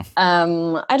misogynists.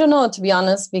 I don't know, to be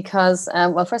honest, because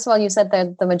well, first of all, you said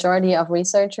that the majority of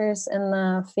researchers in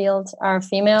the field are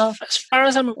female. As far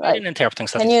as I'm aware, in interpreting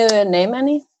studies. Can you name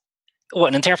any? What,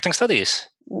 in interpreting studies?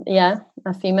 Yeah,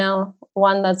 a female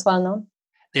one that's well known.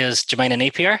 There's Jemina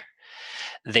Napier.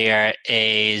 There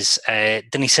is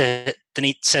Denisa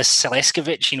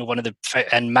Seleskovich, one of the,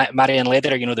 and Marianne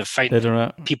Lederer,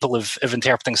 the people of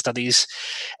interpreting studies.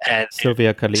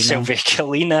 Sylvia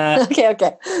Kalina.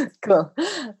 Okay, cool.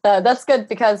 That's good,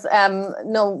 because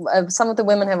some of the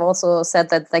women have also said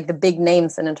that, like, the big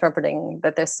names in interpreting,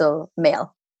 that they're still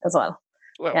male as well.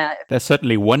 Well, yeah. There's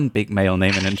certainly one big male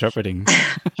name in interpreting.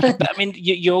 But, I mean,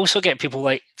 you also get people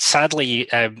like, sadly,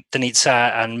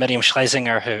 Denitsa and Miriam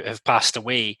Schlesinger, who have passed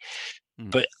away.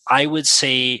 But I would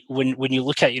say when you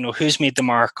look at, who's made the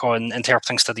mark on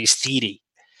interpreting studies theory,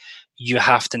 you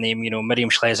have to name, Miriam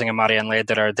Schlesinger, Marianne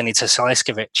Lederer, Denitsa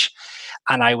Seleskovich.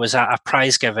 And I was at a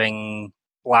prize giving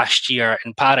last year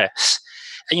in Paris.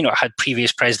 And, it had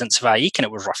previous presidents of IEC, and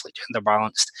it was roughly gender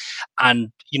balanced.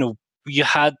 And,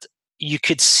 you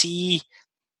could see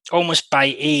almost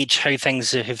by age how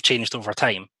things have changed over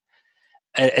time.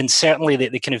 And certainly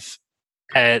the kind of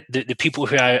the people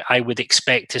who I would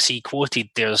expect to see quoted,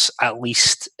 there's at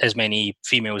least as many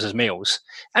females as males.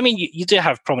 I mean, you do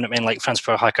have prominent men like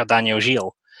Francois Hacker, Daniel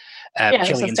Gilles, I was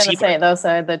just going to say, those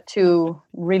are the two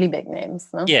really big names.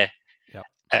 No? Yeah.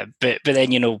 But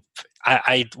then,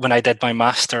 I when I did my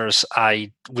master's,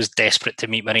 I was desperate to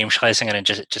meet Miriam Schlesinger and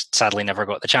just sadly never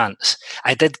got the chance.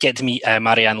 I did get to meet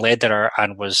Marianne Lederer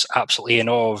and was absolutely in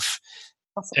awe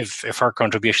of her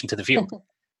contribution to the field.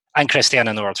 And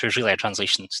Christiana Nord, who's really a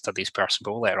translation studies person,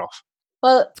 but we'll let her off.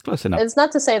 Well, it's close enough. It's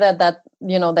not to say that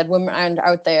women aren't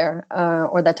out there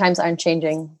or that times aren't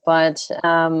changing, but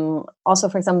also,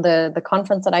 for example, the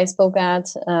conference that I spoke at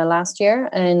last year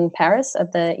in Paris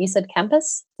at the ESET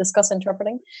campus, Discuss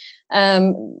Interpreting,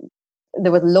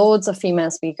 there were loads of female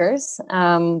speakers,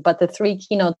 but the 3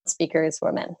 keynote speakers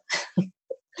were men.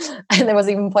 And it was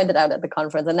even pointed out at the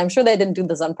conference. And I'm sure they didn't do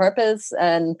this on purpose,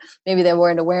 and maybe they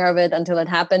weren't aware of it until it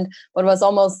happened. But it was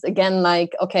almost, again,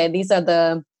 like, okay, these are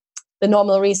the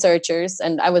normal researchers.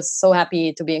 And I was so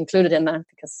happy to be included in that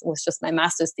because it was just my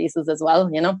master's thesis as well,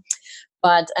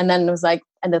 and then it was like,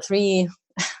 and the 3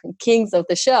 kings of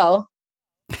the show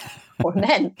were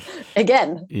men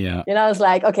again. Yeah. It's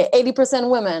like, okay, 80%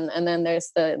 women. And then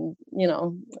there's the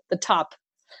top.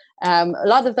 A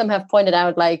lot of them have pointed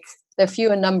out, like, they're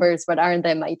few in numbers, but aren't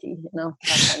they mighty? That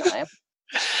kind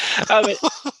of way.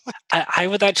 I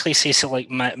would actually say so. Like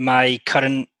my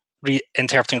current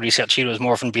interpreting research heroes,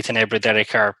 Morven, Beaton, Ebra,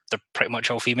 Derek, they're pretty much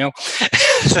all female.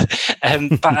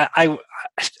 But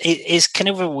it's kind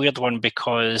of a weird one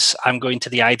because I'm going to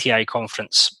the ITI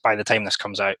conference by the time this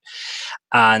comes out,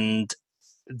 and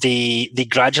they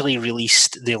gradually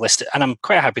released the list, and I'm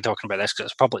quite happy talking about this because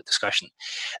it's a public discussion.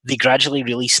 They gradually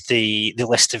released the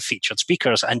list of featured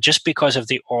speakers, and just because of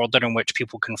the order in which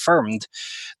people confirmed,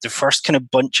 the first kind of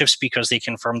bunch of speakers they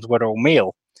confirmed were all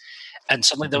male. And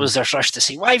suddenly there was this rush to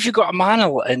say, why have you got a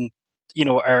manel? And,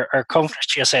 our conference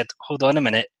chair said, hold on a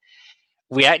minute.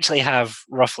 We actually have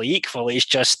roughly equal. It's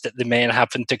just that the men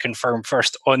happened to confirm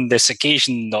first on this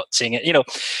occasion, not saying it,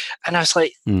 And I was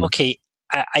like, okay,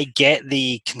 I get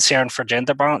the concern for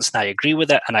gender balance, and I agree with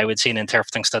it. And I would say in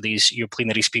interpreting studies, your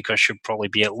plenary speakers should probably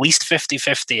be at least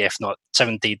 50-50, if not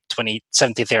 70-20,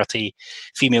 70-30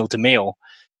 female to male.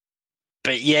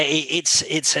 But yeah, it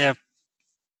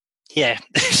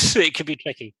could be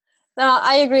tricky. No,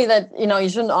 I agree that,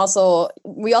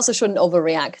 we also shouldn't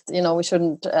overreact. We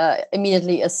shouldn't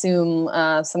immediately assume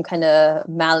some kind of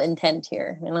malintent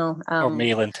here, or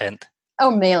male intent. Oh,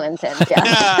 male intent,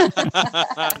 yeah.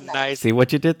 Nice. See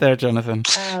what you did there, Jonathan.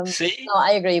 No,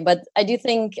 I agree. But I do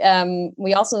think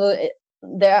we also,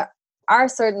 there are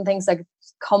certain things that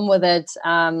come with it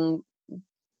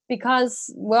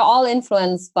because we're all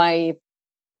influenced by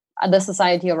the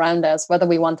society around us, whether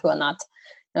we want to or not.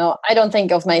 I don't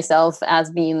think of myself as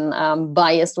being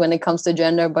biased when it comes to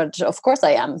gender, but of course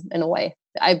I am in a way.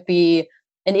 I'd be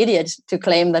an idiot to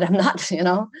claim that I'm not,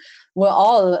 We're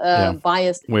all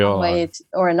biased in one way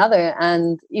or another.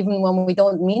 And even when we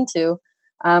don't mean to,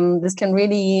 this can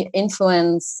really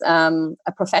influence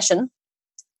a profession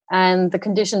and the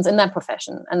conditions in that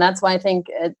profession. And that's why I think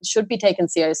it should be taken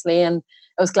seriously. And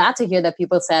I was glad to hear that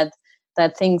people said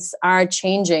that things are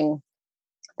changing,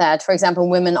 that, for example,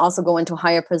 women also go into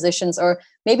higher positions, or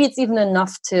maybe it's even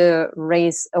enough to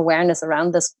raise awareness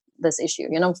around this issue.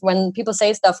 When people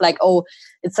say stuff like, oh,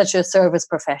 it's such a service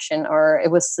profession, or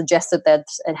it was suggested that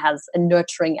it has a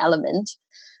nurturing element,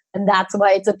 and that's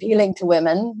why it's appealing to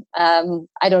women.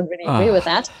 I don't really agree with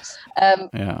that.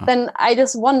 Then I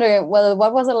just wonder, well,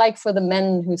 what was it like for the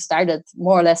men who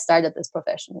more or less started this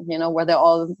profession? Where they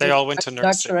all went to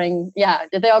nursing. Yeah,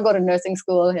 did they all go to nursing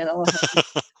school?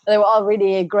 They were all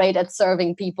really great at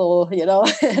serving people.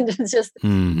 And it's just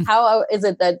how is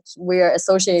it that we're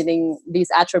associating these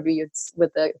attributes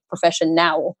with the profession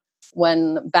now,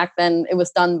 when back then it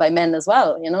was done by men as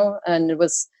well? And it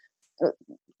was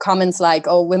comments like,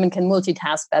 oh, women can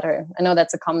multitask better. I know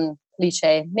that's a common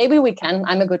cliche. Maybe we can.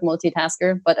 I'm a good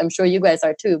multitasker, but I'm sure you guys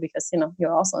are too, because,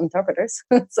 you're also interpreters.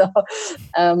 So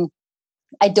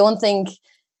I don't think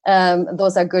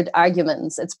those are good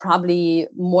arguments. It's probably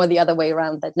more the other way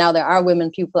around, that now there are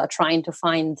women, people are trying to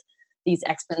find these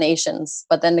explanations.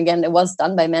 But then again, it was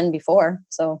done by men before.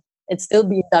 So it's still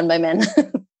being done by men.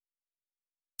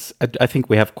 I think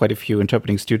we have quite a few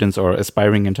interpreting students or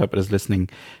aspiring interpreters listening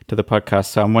to the podcast.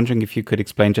 So I'm wondering if you could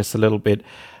explain just a little bit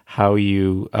how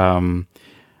you,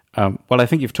 I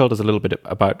think you've told us a little bit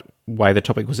about why the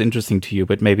topic was interesting to you,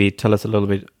 but maybe tell us a little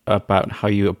bit about how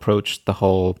you approached the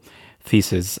whole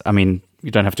thesis. I mean,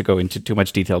 you don't have to go into too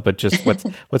much detail, but just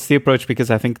what's the approach? Because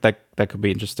I think that could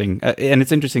be interesting, and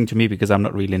it's interesting to me because I'm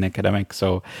not really an academic,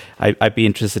 so I'd be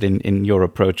interested in your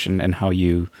approach and how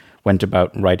you went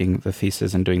about writing the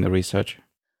thesis and doing the research.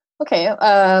 Okay.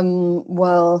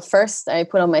 Well, first I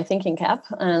put on my thinking cap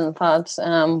and thought,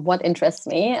 what interests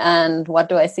me and what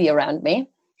do I see around me?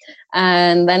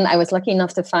 And then I was lucky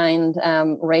enough to find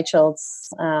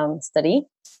Rachel's study,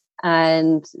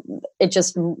 and it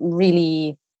just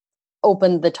really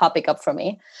opened the topic up for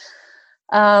me.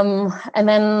 And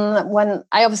then when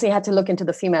I obviously had to look into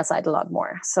the female side a lot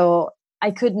more. So I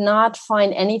could not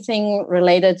find anything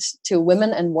related to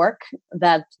women and work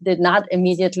that did not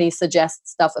immediately suggest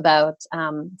stuff about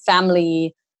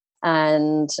family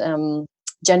and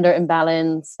gender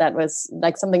imbalance. That was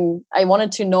like something I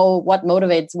wanted to know, what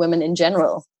motivates women in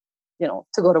general,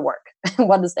 to go to work.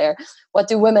 What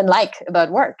do women like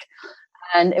about work?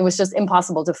 And it was just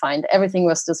impossible to find. Everything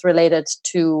was just related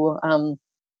to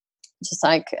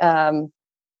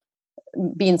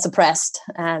being suppressed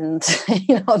and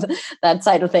that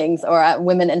side of things, or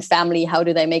women and family, how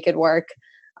do they make it work?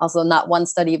 Also, not one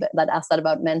study that asked that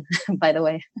about men, by the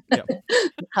way. Yeah.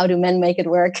 How do men make it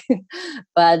work?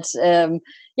 But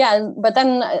but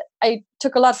then I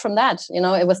took a lot from that.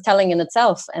 It was telling in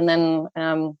itself. And then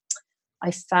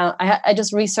I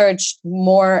just researched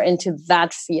more into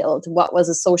that field, what was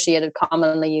associated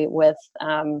commonly with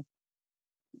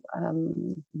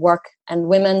work and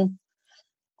women.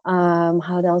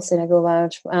 How else did I go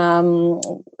about?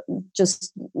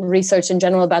 Just research in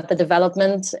general about the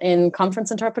development in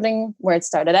conference interpreting, where it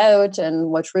started out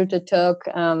and what route it took.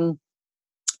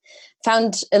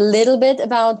 Found a little bit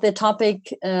about the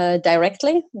topic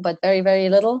directly, but very, very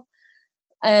little.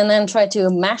 And then tried to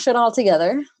mash it all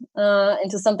together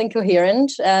into something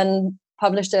coherent and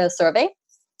published a survey.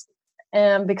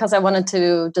 Because I wanted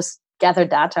to just gather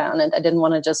data on it. I didn't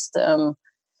want to just...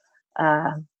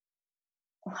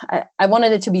 I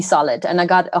wanted it to be solid, and I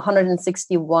got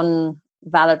 161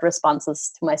 valid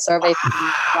responses to my survey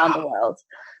from around the world.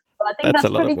 So I think that's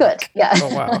pretty good. Yeah.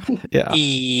 Oh, wow. Yeah.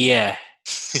 Yeah.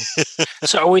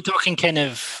 So are we talking kind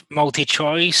of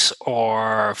multi-choice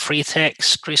or free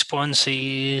text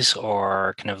responses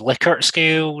or kind of Likert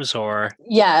scales or?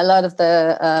 Yeah, a lot of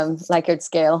the Likert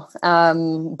scale,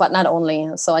 but not only.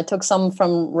 So I took some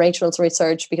from Rachel's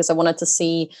research because I wanted to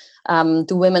see,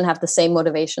 do women have the same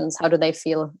motivations? How do they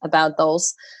feel about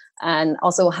those? And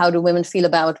also, how do women feel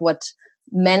about what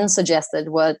men suggested,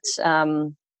 what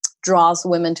draws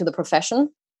women to the profession?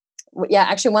 Yeah,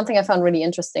 actually, one thing I found really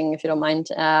interesting, if you don't mind,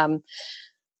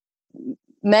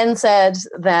 men said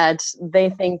that they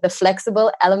think the flexible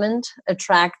element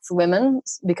attracts women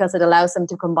because it allows them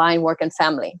to combine work and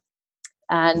family.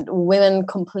 And women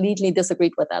completely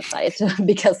disagreed with that side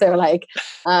because they're like,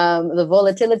 the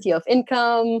volatility of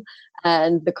income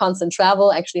and the constant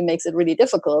travel actually makes it really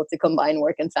difficult to combine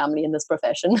work and family in this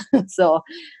profession. So,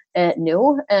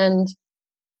 no. And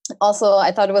also,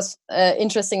 I thought it was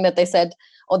interesting that they said,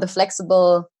 the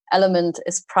flexible element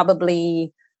is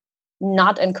probably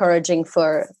not encouraging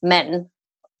for men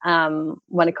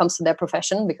when it comes to their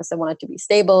profession because they want it to be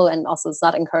stable, and also it's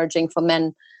not encouraging for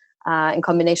men in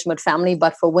combination with family,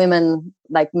 but for women,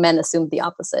 like men assumed the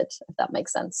opposite, if that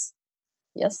makes sense.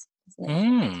 Yes?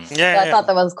 Yeah. I thought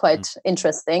that was quite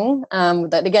interesting.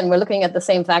 That again, we're looking at the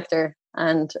same factor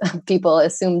and people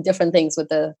assume different things with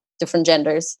the different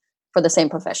genders for the same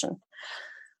profession.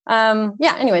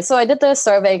 Anyway, so I did the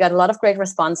survey, got a lot of great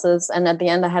responses, and at the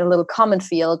end I had a little comment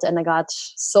field and I got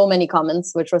so many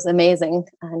comments, which was amazing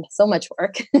and so much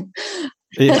work.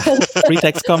 Yeah. Free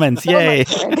text comments, yay.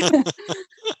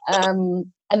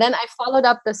 And then I followed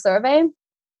up the survey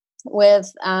with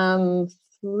 4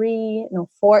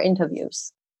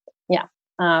 interviews. Yeah.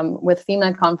 With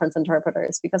female conference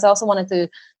interpreters, because I also wanted to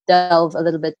delve a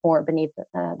little bit more beneath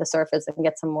the surface and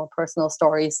get some more personal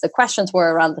stories. The questions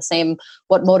were around the same: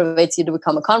 what motivates you to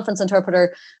become a conference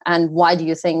interpreter, and why do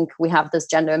you think we have this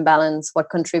gender imbalance?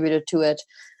 What contributed to it?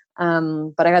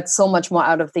 But I got so much more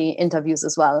out of the interviews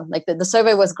as well. Like the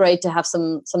survey was great to have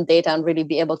some data and really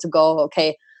be able to go,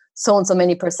 okay, so and so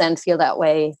many % feel that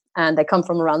way, and they come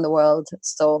from around the world.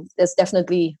 So there's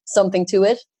definitely something to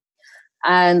it.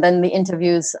 And then the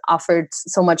interviews offered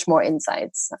so much more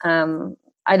insights.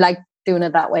 I like doing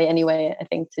it that way anyway, I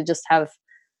think, to just have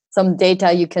some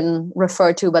data you can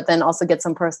refer to, but then also get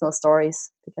some personal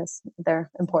stories because they're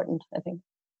important, I think.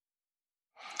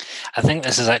 I think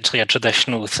this is actually a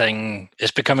traditional thing.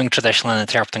 It's becoming traditional in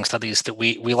interpreting studies that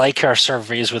we like our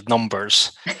surveys with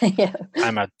numbers. Yeah.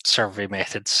 I'm a survey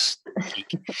methods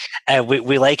geek.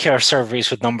 We like our surveys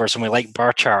with numbers, and we like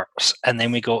bar charts, and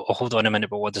then we go, oh, hold on a minute,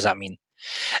 but what does that mean?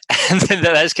 And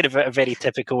that's kind of a very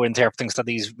typical interpreting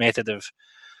studies method of,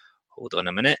 hold on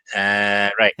a minute,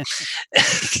 right.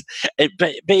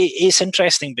 But it's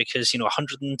interesting because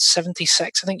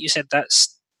 176, I think you said,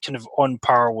 that's kind of on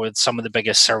par with some of the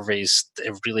biggest surveys that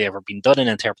have really ever been done in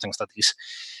interpreting studies.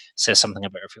 Says something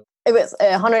about our field. It was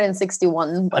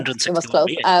 161, but 161, it was close.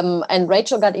 Yeah. And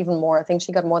Rachel got even more. I think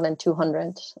she got more than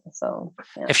 200. So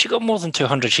yeah. If she got more than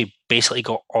 200, she basically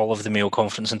got all of the male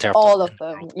confidence interpreters. All of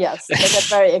them, yes. They get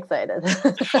very excited.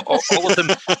 all of them,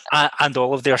 and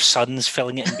all of their sons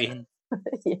filling it in behind.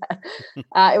 Yeah.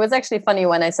 It was actually funny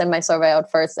when I sent my survey out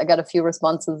first. I got a few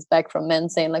responses back from men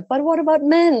saying like, but what about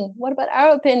men? What about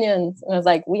our opinions? And I was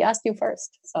like, we asked you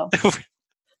first. So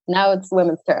now it's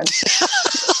women's turn.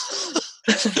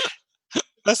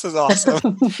 This is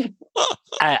awesome.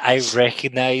 I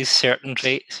recognize certain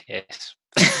traits, yes.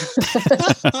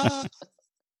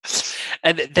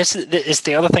 And this is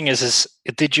the other thing is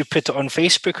did you put it on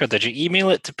Facebook or did you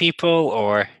email it to people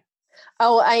or?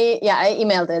 Oh, I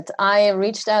emailed it. I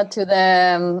reached out to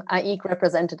the IEC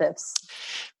representatives.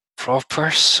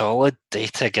 Proper solid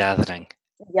data gathering.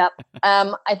 Yep.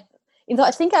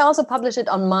 I think I also published it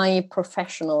on my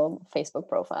professional Facebook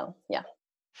profile. Yeah.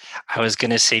 I was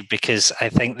going to say, because I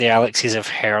think the Alexes have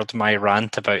heard my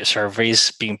rant about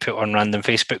surveys being put on random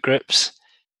Facebook groups.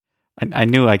 I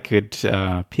knew I could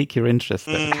pique your interest.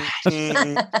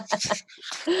 I'm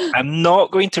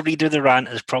not going to redo the rant.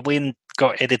 It's probably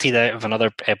got edited out of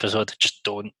another episode. Just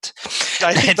don't.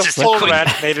 I think the full rant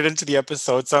made it into the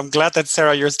episode, so I'm glad that,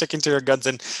 Sarah, you're sticking to your guns,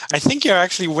 and I think you're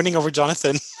actually winning over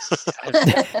Jonathan.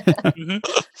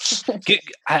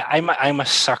 I'm a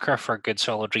sucker for good,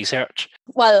 solid research.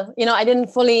 Well, I didn't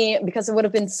fully, because it would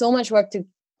have been so much work to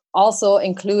also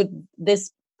include this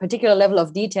particular level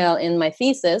of detail in my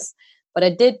thesis, but I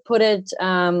did put it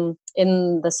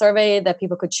in the survey that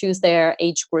people could choose their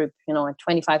age group, at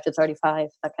 25 to 35,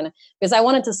 that kind of, because I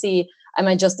wanted to see, am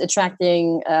I just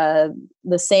attracting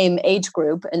the same age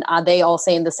group and are they all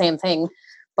saying the same thing?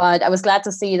 But I was glad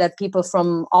to see that people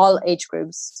from all age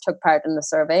groups took part in the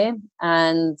survey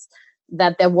and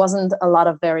that there wasn't a lot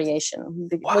of variation,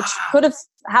 which could have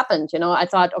happened. I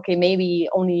thought, okay, maybe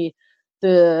only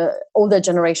the older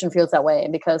generation feels that way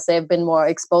because they've been more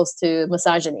exposed to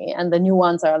misogyny, and the new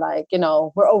ones are like,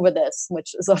 we're over this,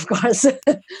 which is of course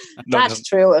not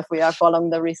true if we are following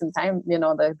the recent time,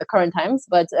 the current times.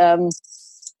 But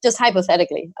just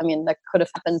hypothetically, that could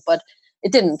have happened, but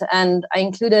it didn't. And I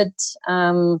included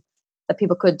that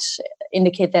people could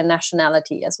indicate their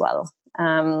nationality as well.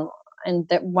 And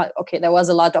there was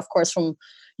a lot, of course, from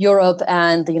Europe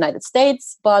and the United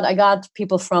States, but I got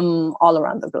people from all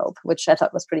around the globe, which I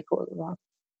thought was pretty cool as well.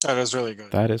 That is really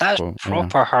good. That's cool.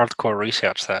 Proper hardcore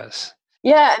research, that is.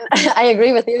 Yeah, and I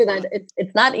agree with you that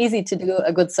it's not easy to do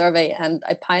a good survey. And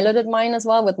I piloted mine as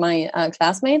well with my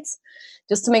classmates,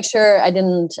 just to make sure I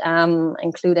didn't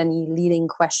include any leading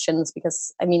questions,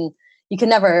 because, you can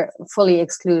never fully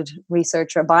exclude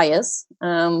researcher bias,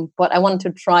 but I wanted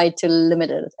to try to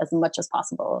limit it as much as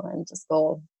possible and just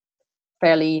go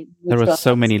fairly. There were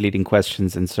so many leading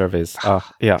questions in surveys.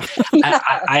 Yeah.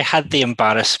 I had the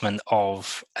embarrassment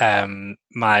of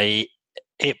my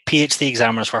PhD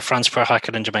examiners were Franz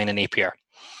Perhacker and Jemina Napier.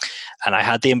 And I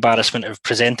had the embarrassment of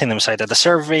presenting them. So I did the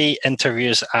survey,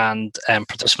 interviews, and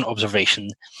participant observation.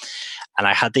 And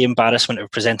I had the embarrassment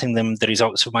of presenting them the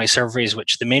results of my surveys,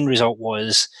 which the main result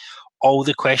was all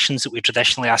the questions that we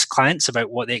traditionally ask clients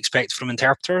about what they expect from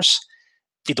interpreters,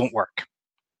 they don't work.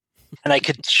 And I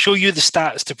could show you the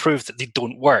stats to prove that they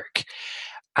don't work.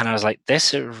 And I was like,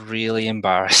 this is really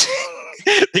embarrassing.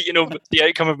 The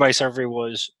outcome of my survey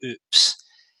was oops.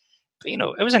 But,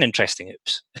 it was an interesting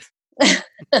oops.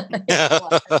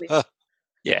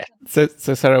 Yeah. So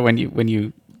Sarah, when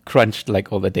you crunched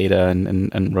like all the data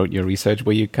and wrote your research,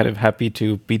 were you kind of happy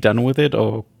to be done with it,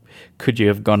 or could you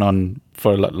have gone on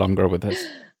for a lot longer with this?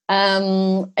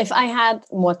 If I had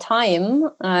more time,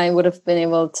 I would have been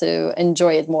able to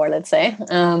enjoy it more, let's say.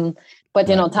 But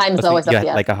time is always up.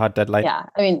 Like a hard deadline. Yeah,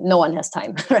 no one has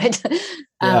time, right?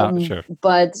 Sure.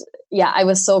 But yeah, I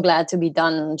was so glad to be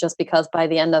done, just because by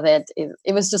the end of it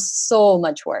was just so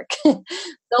much work, so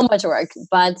much work.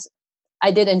 But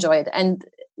I did enjoy it, and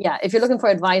yeah, if you're looking for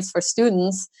advice for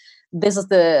students, this is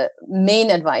the main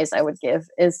advice I would give: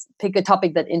 is pick a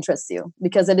topic that interests you,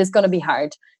 because it is going to be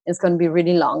hard. It's going to be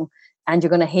really long. and you're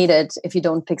going to hate it if you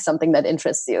don't pick something that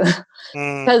interests you.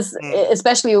 Because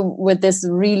especially with this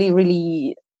really,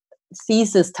 really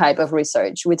thesis type of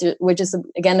research, which is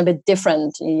again a bit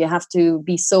different. You have to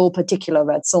be so particular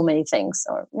about so many things.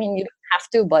 Or I mean, you don't have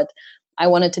to, but I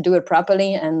wanted to do it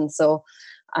properly, and so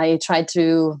I tried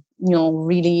to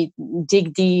really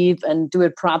dig deep and do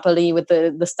it properly with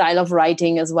the style of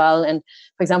writing as well. And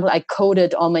for example, I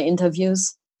coded all my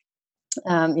interviews.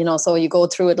 So you go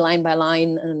through it line by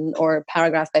line or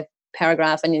paragraph by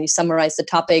paragraph, and you summarize the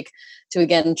topic to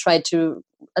again try to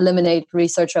eliminate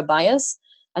researcher bias.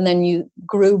 And then you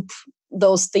group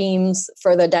those themes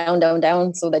further down,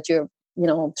 so that you're,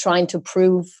 trying to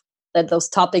prove that those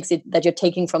topics that you're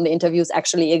taking from the interviews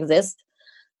actually exist.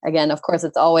 Again, of course,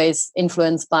 it's always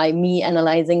influenced by me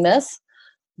analyzing this,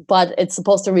 but it's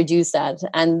supposed to reduce that.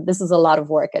 And this is a lot of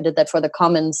work. I did that for the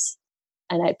comments,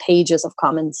 and I had pages of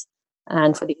comments,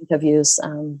 and for the interviews.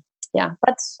 But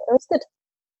it was good.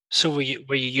 So were you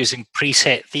using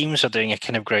preset themes or doing a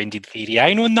kind of grounded theory,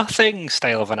 I know nothing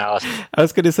style of analysis? I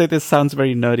was going to say this sounds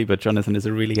very nerdy, but Jonathan is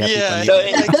a really happy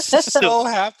so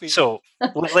happy. So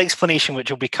little explanation which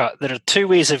will be cut. There are two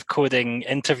ways of coding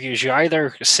interviews. You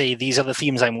either say these are the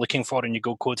themes I'm looking for, and you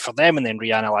go code for them and then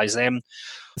reanalyze them.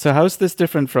 So how is this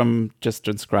different from just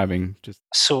transcribing?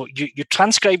 So you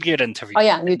transcribe your interview. Oh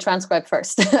yeah, you transcribe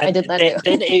first. I did that too.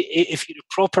 Then if you're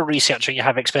a proper researcher, you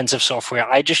have expensive software.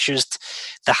 I just used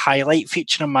the highlight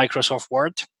feature in Microsoft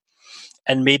Word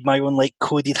and made my own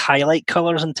coded highlight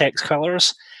colors and text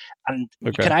colors. And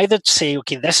you can either say,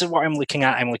 okay, this is what I'm looking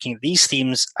at. I'm looking at these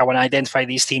themes. I want to identify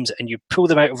these themes, and you pull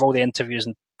them out of all the interviews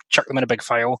and chuck them in a big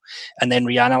file and then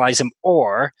reanalyze them.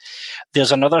 Or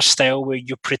there's another style where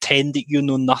you pretend that you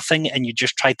know nothing and you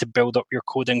just try to build up your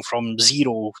coding from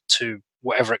 0 to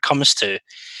whatever it comes to.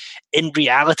 In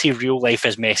reality, real life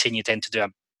is messy, and you tend to do a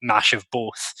mash of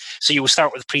both. So you'll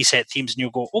start with preset themes and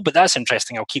you'll go, oh, but that's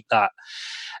interesting, I'll keep that.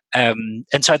 And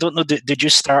so I don't know, did you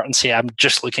start and say, I'm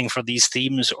just looking for these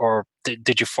themes, or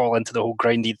did you fall into the whole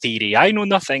grounded theory, I know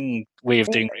nothing way of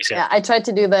doing research? Yeah, I tried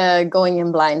to do the going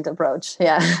in blind approach.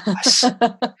 Yeah.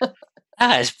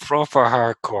 That is proper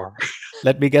hardcore.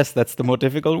 Let me guess, that's the more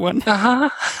difficult one?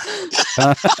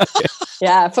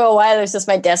 Yeah, for a while it's just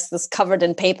my desk was covered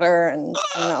in paper and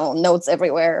notes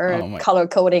everywhere, color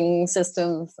coding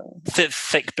systems.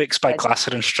 Thick books by Glasser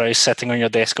and Strauss sitting on your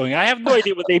desk going, I have no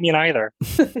idea what they mean either.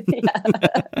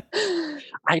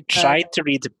 I tried to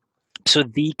read, so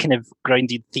the kind of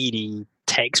grounded theory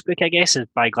textbook, I guess, is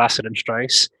by Glasser and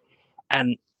Strauss.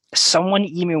 And someone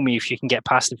email me if you can get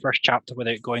past the first chapter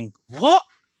without going, what?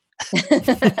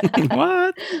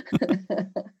 What?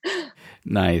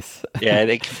 Nice. Yeah,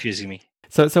 they're confusing me.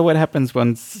 So what happens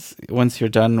once you're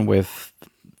done with,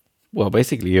 well,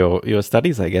 basically your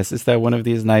studies, I guess? Is there one of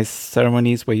these nice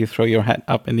ceremonies where you throw your hat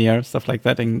up in the air, stuff like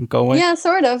that, and go away? Yeah,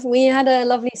 sort of. We had a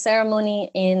lovely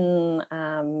ceremony in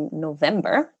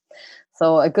November.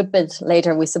 So a good bit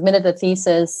later, we submitted the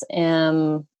thesis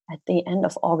at the end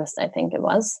of August, I think it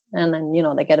was. And then,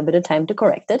 they get a bit of time to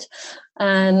correct it.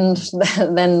 And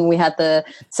then we had the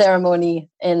ceremony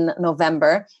in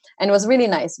November. And it was really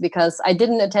nice because I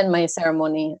didn't attend my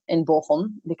ceremony in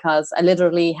Bochum because I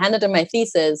literally handed in my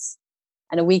thesis.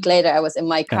 And a week later, I was in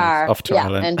my car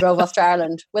and drove off to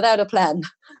Ireland without a plan.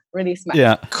 Really smart.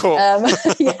 Yeah, cool.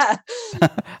 Yeah.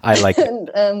 I like it.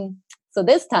 And, so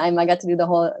this time I got to do the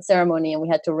whole ceremony, and we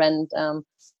had to rent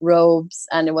robes,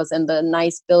 and it was in the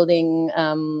nice building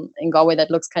in Galway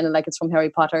that looks kind of like it's from Harry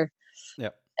Potter. Yeah.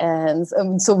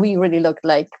 And so we really looked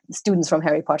like students from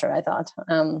Harry Potter, I thought.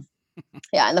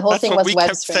 Yeah, and the whole thing was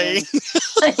web streamed.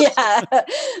 Yeah.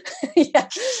 Yeah.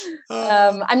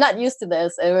 I'm not used to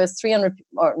this. It was 300,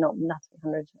 or no, not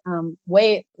 300.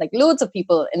 Loads of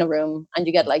people in a room, and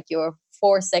you get your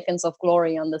 4 seconds of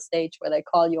glory on the stage where they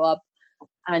call you up.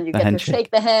 And you get to shake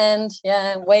the hand,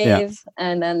 wave,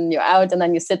 and then you're out, and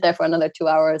then you sit there for another 2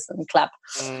 hours and clap.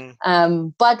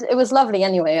 But it was lovely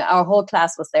anyway. Our whole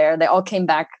class was there. They all came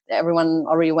back. Everyone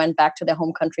already went back to their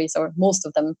home countries, or most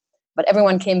of them. But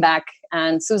everyone came back,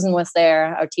 and Susan was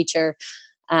there, our teacher,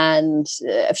 and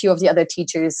a few of the other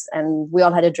teachers, and we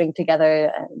all had a drink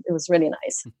together, and it was really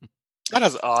nice. That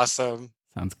is awesome.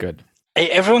 Sounds good.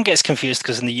 Everyone gets confused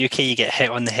because in the UK you get hit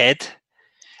on the head,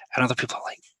 and other people are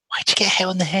like, why'd you get hit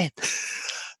on the head?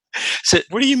 So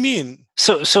what do you mean?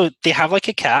 So they have a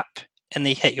cap, and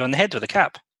they hit you on the head with a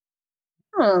cap.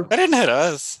 Huh. That didn't hit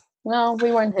us. No,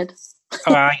 we weren't hit.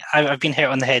 Oh, I've been hit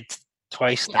on the head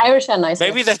twice now. Irish are nice.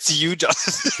 Maybe that's you, John.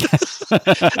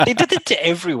 They did it to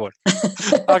everyone.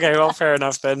 Okay, well, fair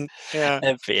enough then. Yeah.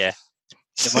 But yeah.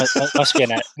 It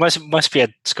must be a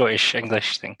Scottish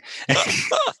English thing.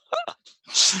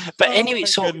 But anyway,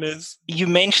 so goodness. you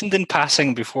mentioned in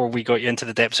passing before we got you into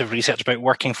the depths of research about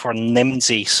working for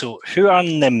Nimdzi. So who are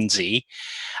Nimdzi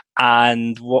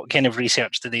and what kind of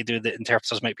research do they do that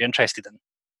interpreters might be interested in?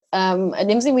 At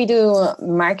Nimdzi, we do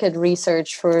market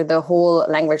research for the whole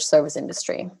language service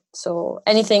industry. So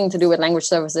anything to do with language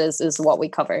services is what we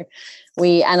cover.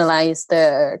 We analyze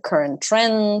the current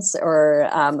trends or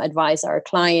advise our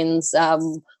clients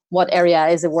what area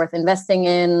is it worth investing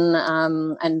in.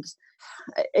 And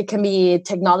it can be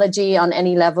technology on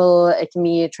any level. It can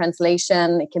be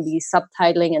translation. It can be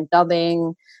subtitling and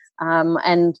dubbing.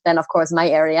 And then, of course, my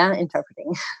area,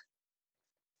 interpreting.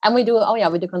 And we do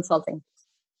consulting.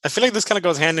 I feel like this kind of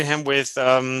goes hand in hand with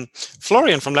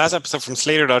Florian from last episode from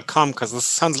Slater.com, because this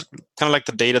sounds kind of like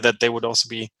the data that they would also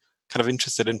be kind of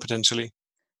interested in potentially.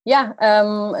 Yeah,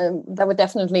 that would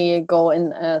definitely go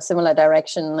in a similar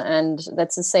direction. And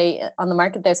that's to say, on the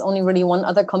market, there's only really one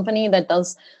other company that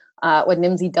does what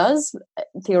Nimdzi does,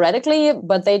 theoretically,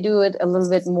 but they do it a little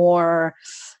bit more,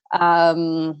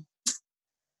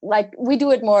 like we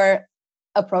do it more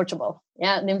approachable.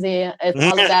 Yeah, Nimdzi is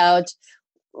all about,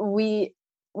 we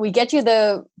get you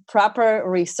the proper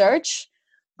research,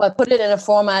 but put it in a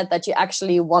format that you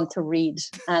actually want to read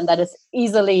and that is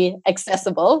easily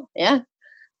accessible. Yeah.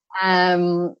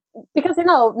 Because,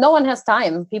 no one has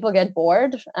time. People get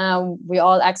bored. We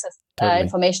all access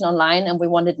information online and we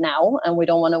want it now. And we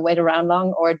don't want to wait around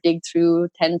long or dig through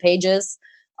 10 pages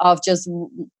of just,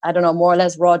 I don't know, more or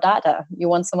less raw data. You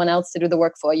want someone else to do the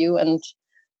work for you. And,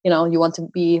 you want to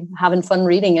be having fun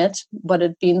reading it, but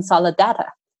it being solid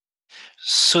data.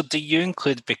 So do you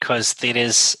include, because there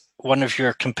is one of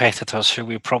your competitors who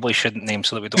we probably shouldn't name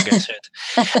so that we don't get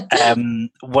sued.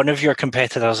 One of your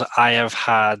competitors I have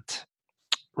had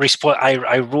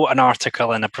I wrote an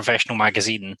article in a professional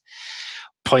magazine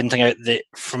pointing out that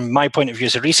from my point of view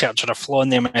as a researcher, a flaw in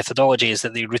their methodology is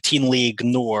that they routinely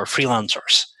ignore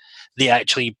freelancers. They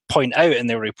actually point out in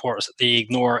their reports that they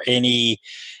ignore any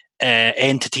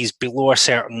entities below a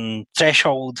certain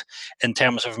threshold in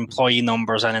terms of employee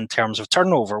numbers and in terms of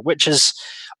turnover, which is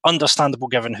understandable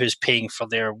given who's paying for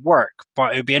their work.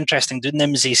 But it would be interesting, do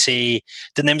Nimdzi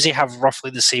have roughly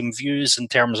the same views in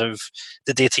terms of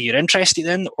the data you're interested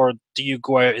in, or do you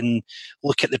go out and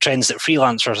look at the trends that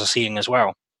freelancers are seeing as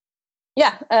well?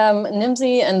 Yeah,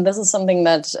 Nimdzi, and this is something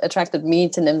that attracted me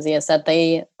to Nimdzi, is that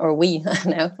we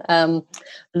now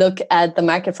look at the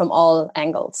market from all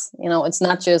angles. It's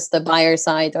not just the buyer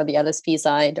side or the LSP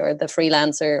side or the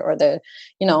freelancer or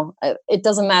it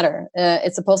doesn't matter.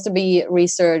 It's supposed to be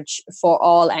research for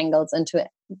all angles and to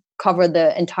cover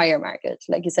the entire market.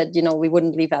 Like you said, we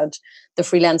wouldn't leave out the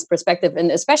freelance perspective.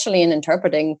 And especially in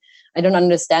interpreting, I don't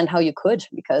understand how you could,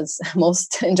 because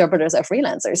most interpreters are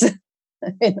freelancers.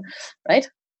 Right?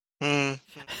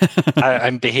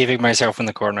 I'm behaving myself in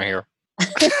the corner here.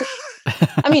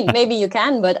 I mean, maybe you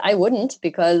can, but I wouldn't,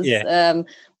 because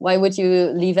why would you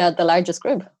leave out the largest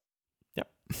group? Yeah.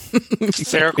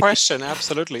 Fair question.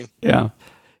 Absolutely. Yeah.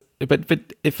 But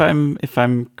if I'm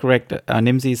correct,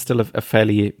 Nimdzi is still a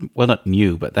fairly, well, not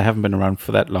new, but they haven't been around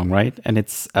for that long, right? And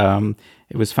it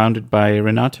was founded by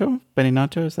Renato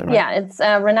Beninato, is that right? Yeah, it's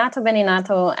Renato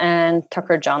Beninato and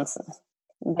Tucker Johnson.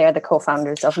 They're the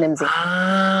co-founders of Nimdzi.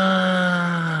 Ah,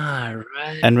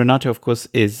 right. And Renato, of course,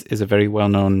 is a very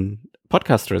well-known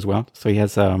podcaster as well. So he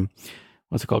has,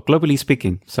 what's it called? Globally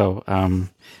Speaking. So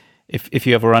if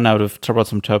you ever run out of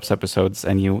Troublesome Terps episodes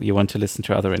and you want to listen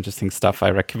to other interesting stuff,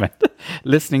 I recommend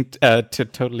listening to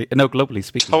Globally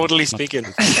Speaking. Totally Speaking.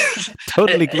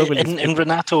 Totally Globally Speaking. And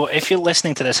Renato, if you're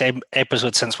listening to this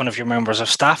episode since one of your members of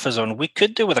staff is on, we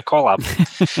could do with a collab.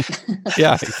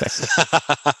 Yeah, exactly.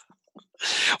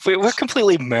 We're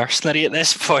completely mercenary at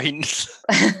this point.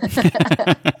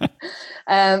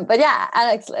 But yeah,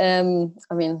 Alex, I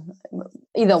mean,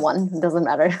 either one, doesn't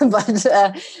matter. But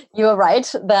you're right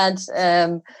that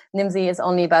Nimdzi is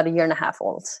only about a year and a half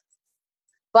old,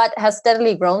 but has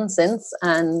steadily grown since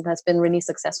and has been really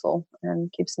successful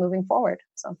and keeps moving forward.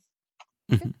 So.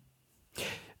 Mm-hmm.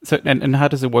 So and how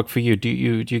does it work for you? Do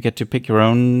you get to pick your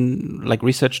own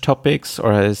research topics,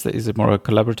 or is it more a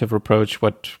collaborative approach?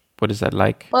 What is that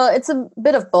like? Well, it's a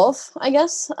bit of both, I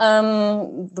guess.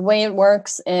 The way it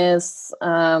works is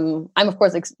I'm, of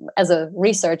course, as a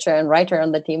researcher and writer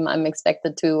on the team, I'm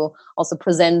expected to also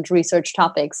present research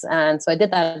topics. And so I did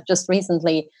that just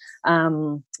recently,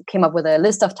 came up with a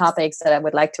list of topics that I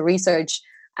would like to research.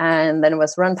 And then it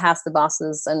was run past the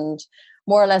bosses, and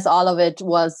more or less all of it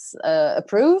was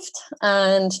approved.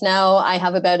 And now I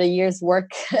have about a year's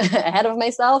work ahead of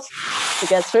myself to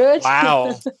get through it.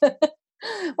 Wow.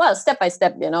 Well, step by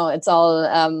step, it's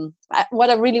all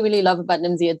what I really, really love about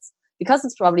Nimdzi. It's because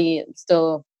it's probably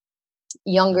still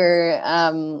younger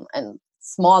and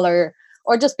smaller,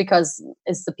 or just because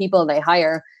it's the people they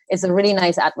hire, it's a really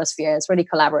nice atmosphere. It's really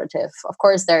collaborative. Of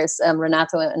course, there's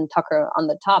Renato and Tucker on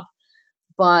the top,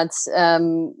 but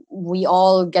we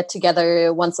all get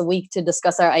together once a week to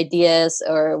discuss our ideas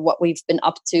or what we've been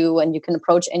up to, and you can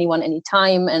approach anyone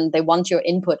anytime, and they want your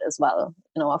input as well.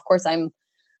 Of course,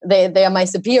 they are my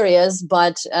superiors,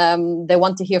 but they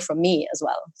want to hear from me as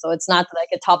well. So it's not like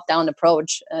a top-down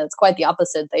approach. It's quite the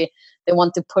opposite. They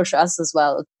want to push us as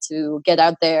well to get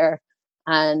out there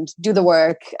and do the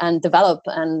work and develop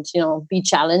and be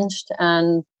challenged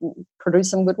and produce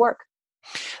some good work.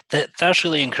 That's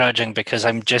really encouraging, because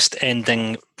I'm just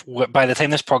ending, by the time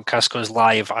this podcast goes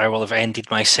live, I will have ended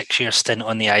my 6-year stint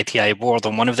on the ITI board.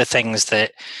 And one of the things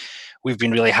that we've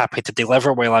been really happy to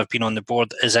deliver while I've been on the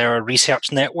board is our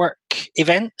research network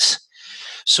events.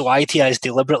 So ITI is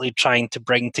deliberately trying to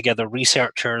bring together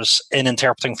researchers in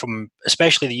interpreting from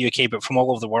especially the UK, but from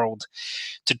all over the world,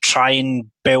 to try and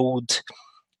build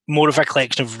more of a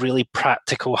collection of really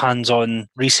practical hands-on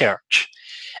research,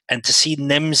 and to see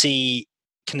NIMSY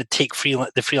kind of take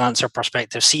the freelancer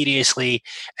perspective seriously,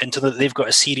 and to know that they've got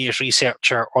a serious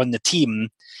researcher on the team,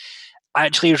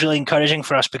 actually is really encouraging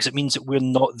for us, because it means that we're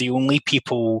not the only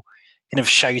people kind of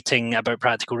shouting about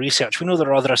practical research. We know there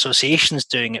are other associations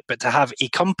doing it, but to have a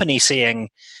company saying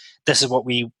this is what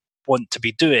we want to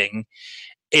be doing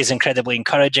is incredibly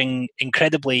encouraging,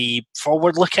 incredibly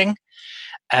forward-looking,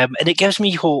 and it gives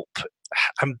me hope.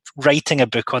 I'm writing a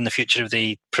book on the future of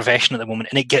the profession at the moment,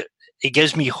 and it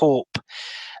gives me hope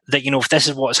that, if this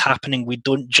is what's happening, we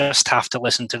don't just have to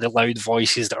listen to the loud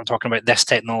voices that are talking about this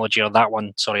technology or that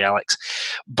one. Sorry, Alex.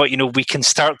 But, we can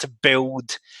start to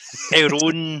build our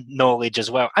own knowledge as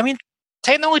well. I mean,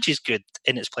 technology is good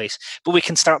in its place, but we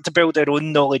can start to build our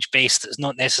own knowledge base that's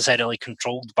not necessarily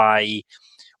controlled by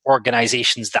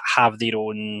organizations that have their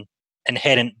own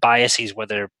inherent biases,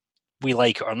 whether we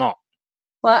like it or not.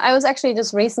 Well, I was actually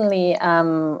just recently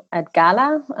at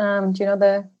Gala. Do you know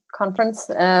the conference?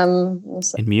 In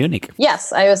Munich.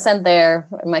 Yes, I was sent there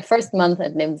in my first month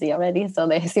at NIMSY already, so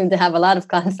they seem to have a lot of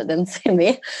confidence in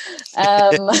me. So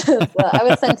I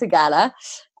was sent to Gala,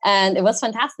 and it was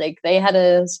fantastic. They had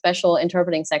a special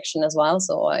interpreting section as well,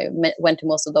 so I went to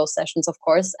most of those sessions, of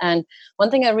course. And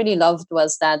one thing I really loved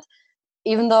was that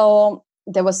even though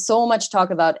there was so much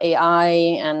talk about AI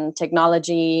and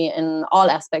technology in all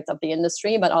aspects of the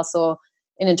industry, but also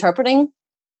in interpreting,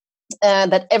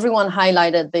 that everyone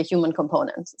highlighted the human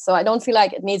component. So I don't feel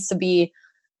like it needs to be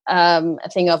a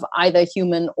thing of either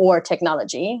human or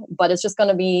technology, but it's just going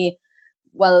to be,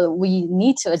 well, we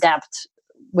need to adapt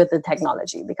with the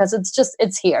technology because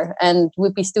it's here, and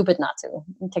we'd be stupid not to.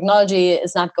 Technology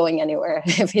is not going anywhere.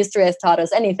 If history has taught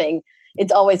us anything,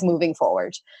 it's always moving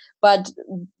forward. But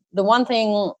the one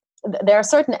thing, there are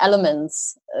certain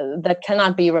elements that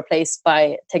cannot be replaced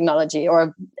by technology,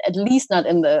 or at least not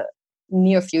in the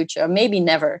near future, maybe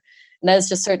never. And that is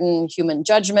just certain human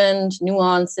judgment,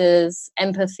 nuances,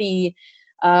 empathy.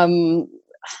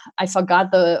 I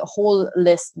forgot the whole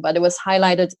list, but it was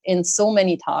highlighted in so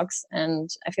many talks, and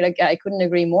I feel like I couldn't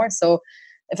agree more. So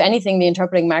if anything, the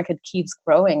interpreting market keeps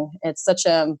growing. It's such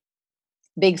a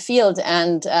big field,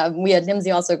 and we at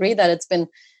NIMSY also agree that it's been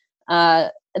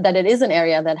that it is an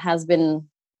area that has been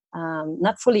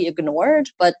not fully ignored,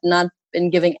 but not been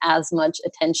giving as much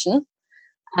attention.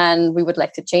 And we would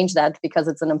like to change that because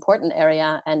it's an important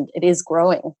area and it is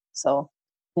growing. So,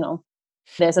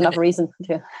 there's enough reason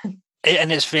to.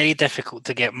 And it's very difficult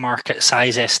to get market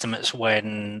size estimates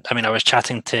when, I was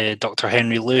chatting to Dr.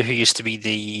 Henry Liu, who used to be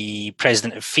the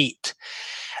president of FEAT,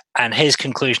 and his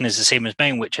conclusion is the same as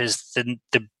mine, which is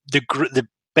the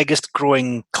biggest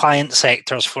growing client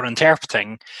sectors for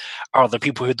interpreting are the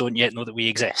people who don't yet know that we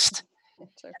exist.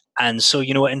 Sure. And so,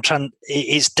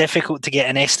 it's difficult to get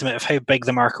an estimate of how big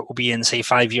the market will be in, say,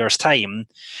 5 years' time,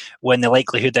 when the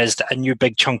likelihood is that a new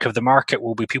big chunk of the market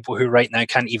will be people who right now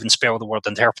can't even spell the word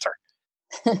interpreter.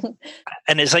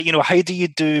 And it's like, how do you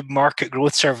do market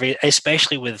growth survey,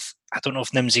 especially with, I don't know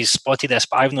if NIMSY's spotted this,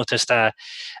 but I've noticed a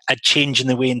change in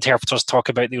the way interpreters talk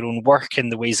about their own work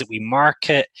and the ways that we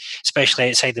market, especially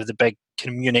outside of the big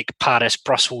kind of Munich, Paris,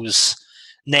 Brussels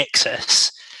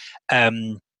nexus.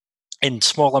 In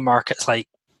smaller markets like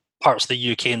parts of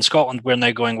the UK and Scotland, we're now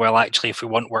going, well, actually, if we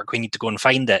want work, we need to go and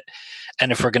find it.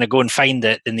 And if we're going to go and find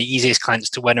it, then the easiest clients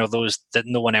to win are those that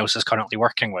no one else is currently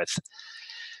working with.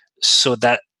 So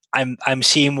that I'm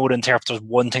seeing more interpreters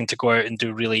wanting to go out and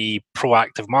do really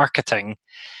proactive marketing.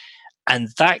 And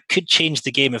that could change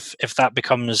the game if that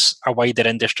becomes a wider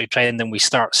industry trend, and we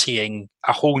start seeing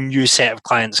a whole new set of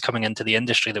clients coming into the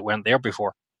industry that weren't there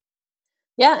before.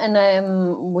 Yeah, and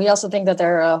we also think that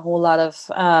there are a whole lot of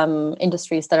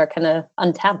industries that are kind of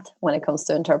untapped when it comes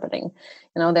to interpreting.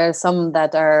 There are some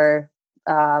that are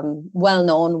well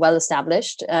known, well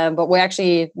established, but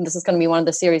this is going to be one of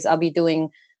the series I'll be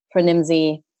doing for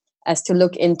NIMSY, as to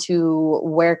look into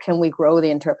where can we grow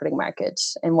the interpreting market,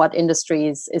 and what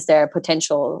industries is there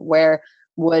potential, where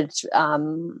would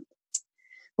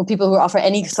people who offer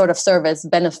any sort of service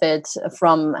benefit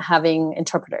from having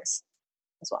interpreters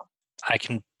as well. I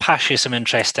can pass you some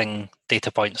interesting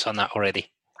data points on that already.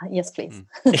 Yes, please.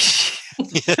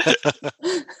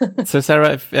 So,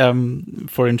 Sarah, if,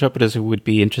 for interpreters who would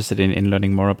be interested in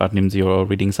learning more about NIMSY or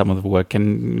reading some of the work,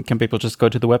 can people just go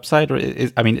to the website? Or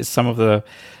is some of the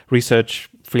research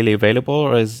freely available,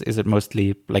 or is it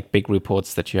mostly like big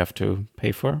reports that you have to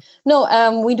pay for? No,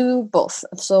 we do both.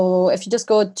 So if you just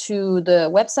go to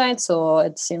the website, so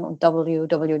it's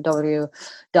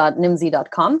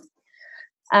www.nimsy.com.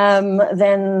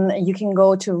 Then you can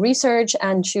go to research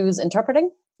and choose interpreting.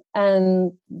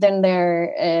 And then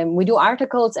we do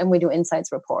articles and we do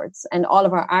insights reports. And all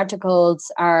of our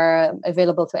articles are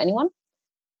available to anyone.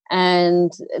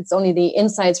 And it's only the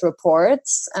insights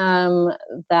reports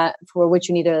that for which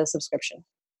you need a subscription.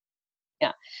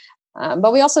 Yeah.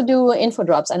 But we also do info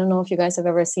drops. I don't know if you guys have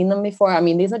ever seen them before. I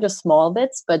mean, these are just small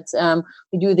bits, but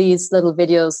we do these little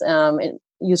videos,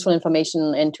 useful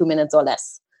information in 2 minutes or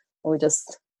less. We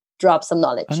just drop some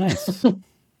knowledge. Oh, nice.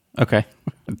 Okay.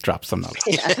 Drop some knowledge.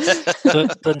 Yeah.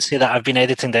 Don't say that. I've been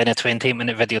editing down a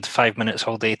 28-minute video to 5 minutes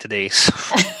all day today. So.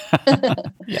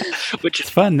 Yeah. Which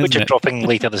it's fun, which isn't is it? dropping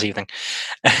later this evening.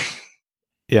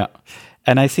 Yeah.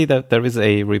 And I see that there is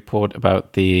a report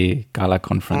about the Gala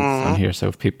conference on here. So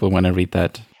if people want to read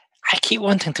that. I keep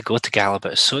wanting to go to Gala,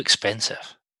 but it's so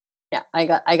expensive. Yeah, I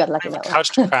got lucky I have that a one.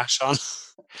 couch to crash on.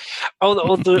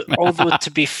 Although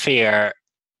to be fair,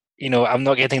 I'm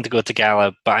not getting to go to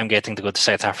Gala, but I'm getting to go to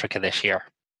South Africa this year.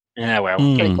 Yeah, well.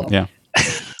 Pretty cool. Yeah.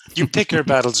 You pick your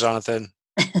battles, Jonathan.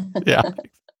 Yeah.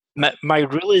 My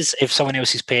rule is if someone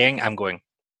else is paying, I'm going.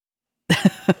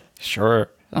 Sure.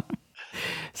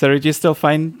 So did you still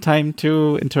find time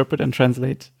to interpret and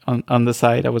translate on the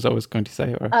side? I was always going to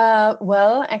say. Or?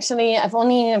 Well, actually, I've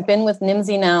only been with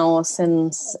NIMSY now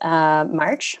since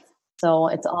March. So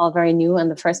it's all very new. And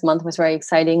the first month was very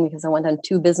exciting because I went on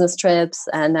 2 business trips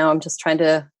and now I'm just trying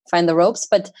to find the ropes.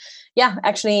 But yeah,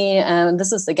 actually,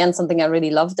 this is, again, something I really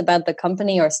loved about the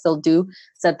company, or still do,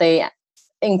 is that they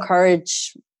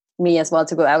encourage me as well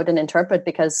to go out and interpret,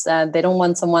 because they don't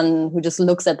want someone who just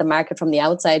looks at the market from the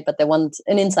outside, but they want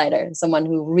an insider, someone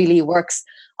who really works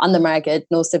on the market,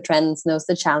 knows the trends, knows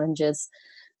the challenges.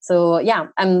 So yeah,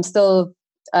 I'm still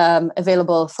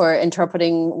available for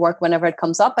interpreting work whenever it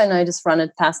comes up, and I just run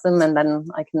it past them and then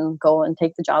I can go and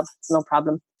take the job. It's no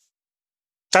problem.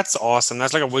 That's awesome.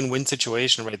 That's like a win-win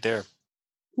situation right there.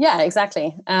 Yeah,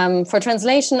 exactly. For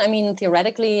translation, I mean,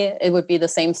 theoretically, it would be the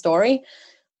same story,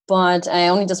 but I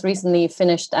only just recently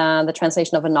finished the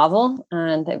translation of a novel,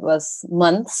 and it was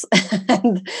months,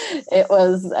 and it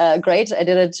was great. I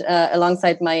did it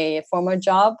alongside my former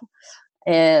job,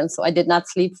 and so I did not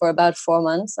sleep for about 4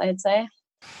 months, I'd say.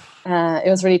 It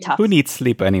was really tough. Who needs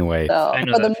sleep anyway? So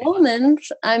for the moment,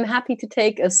 I'm happy to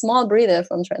take a small breather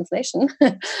from translation.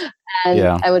 And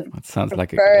yeah, I would that sounds like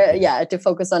to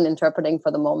focus on interpreting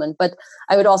for the moment. But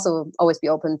I would also always be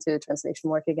open to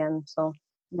translation work again. So,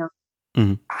 yeah.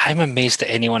 Mm-hmm. I'm amazed at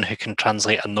anyone who can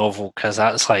translate a novel, because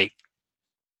that's like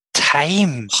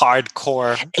time.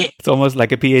 Hardcore. It's almost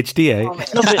like a PhD, eh?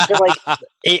 No, but like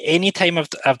any time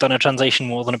I've done a translation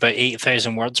more than about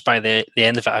 8,000 words, by the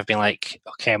end of it, I've been like,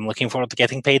 okay, I'm looking forward to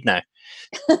getting paid now.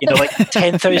 Like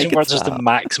 10,000 words is the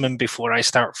maximum before I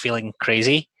start feeling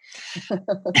crazy.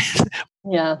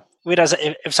 Yeah. Whereas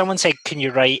if someone said, "Can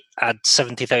you write a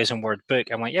 70,000 word book?"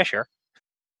 I'm like, yeah, sure.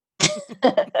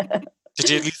 Did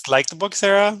you at least like the book,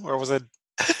 Sarah, or was it?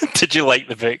 Did you like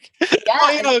the book?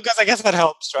 Yeah, because I guess that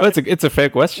helps, right? Well, it's a fair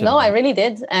question. No, I really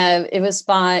did. It was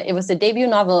the debut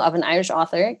novel of an Irish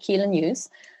author, Keelan Hughes,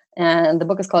 and the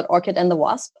book is called Orchid and the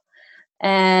Wasp.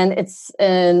 And it's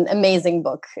an amazing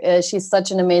book. She's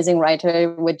such an amazing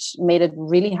writer, which made it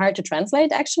really hard to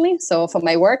translate, actually. So for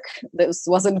my work, this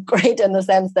wasn't great in the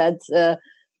sense that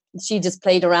she just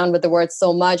played around with the words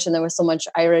so much, and there was so much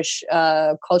Irish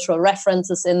cultural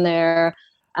references in there.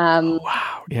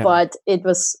 Wow! Yeah. But it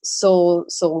was so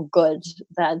good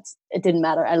that it didn't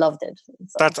matter. I loved it.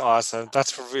 So. That's awesome.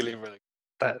 That's really, really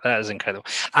that is incredible.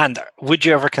 And would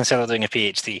you ever consider doing a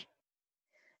PhD?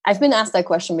 I've been asked that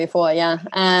question before, yeah.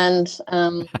 And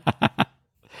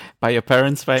by your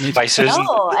parents by any By Susan?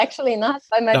 No, actually not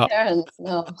by my parents.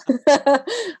 No,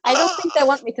 I don't think they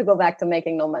want me to go back to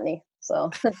making no money.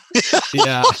 So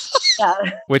Yeah, yeah.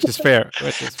 which is fair.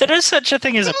 There is such a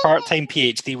thing as a part-time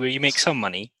PhD where you make some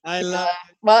money. I love.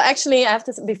 Well, actually, I have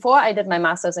to. Before I did my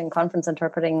master's in conference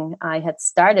interpreting, I had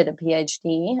started a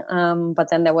PhD, but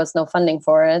then there was no funding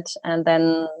for it. And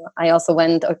then I also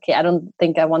went, okay, I don't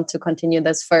think I want to continue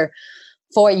this for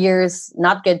 4 years,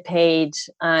 not get paid,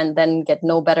 and then get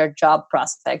no better job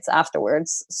prospects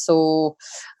afterwards. So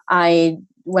I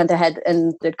went ahead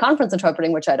and did conference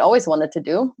interpreting, which I'd always wanted to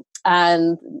do.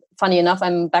 And funny enough,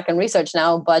 I'm back in research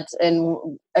now, but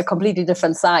in a completely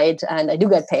different side, and I do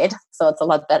get paid, so it's a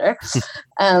lot better.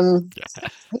 Yeah,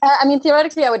 I mean,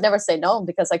 theoretically, I would never say no,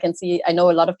 because I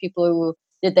know a lot of people who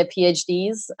did their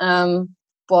PhDs,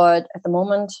 but at the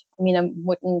moment, I mean, I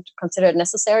wouldn't consider it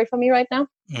necessary for me right now.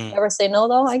 Never say no,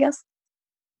 though, I guess.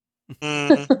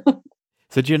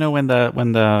 So do you know when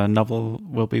the novel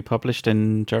will be published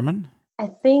in German? I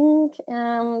think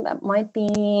that might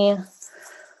be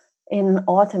in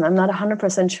autumn. I'm not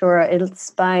 100% sure. It's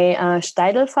by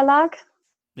Steidl Verlag.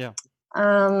 Yeah.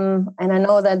 And I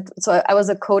know that, so I was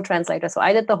a co-translator. So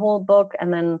I did the whole book,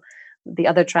 and then the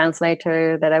other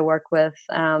translator that I work with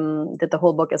did the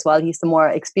whole book as well. He's the more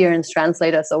experienced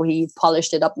translator, so he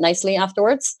polished it up nicely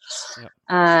afterwards. Yeah.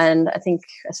 And I think,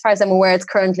 as far as I'm aware, it's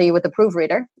currently with the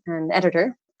proofreader and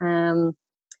editor.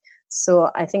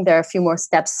 So I think there are a few more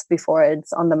steps before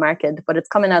it's on the market, but it's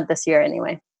coming out this year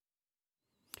anyway.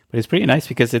 But it's pretty nice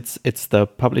because it's the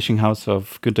publishing house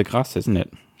of Günter Grass, isn't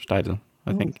it? Steidl,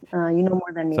 I think. You know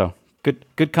more than me. So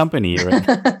good company you're in.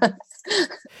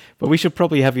 But we should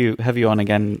probably have you on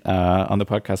again on the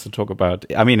podcast to talk about.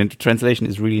 I mean, translation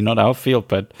is really not our field,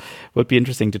 but it would be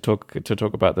interesting to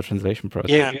talk about the translation process.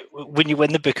 Yeah, when you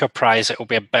win the Booker Prize, it will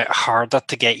be a bit harder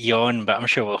to get you on, but I'm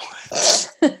sure we'll.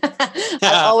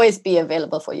 I'll always be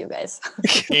available for you guys.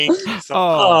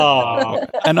 Oh,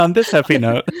 and on this happy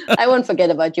note, I won't forget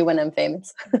about you when I'm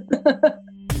famous.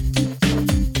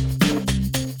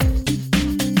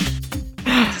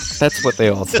 That's what they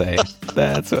all say.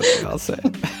 That's what they all say.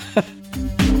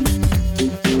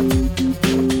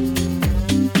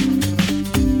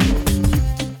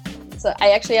 So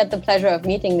I actually had the pleasure of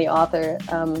meeting the author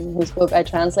whose book I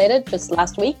translated just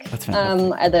last week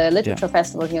at the Literature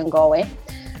Festival here in Galway.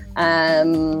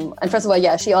 And first of all,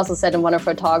 yeah, she also said in one of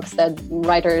her talks that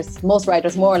most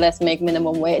writers more or less make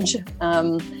minimum wage.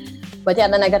 But yeah,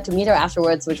 then I got to meet her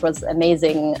afterwards, which was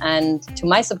amazing. And to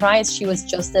my surprise, she was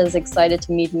just as excited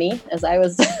to meet me as I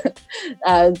was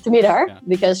to meet her,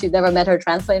 because she'd never met her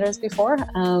translators before.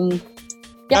 So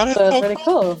it's really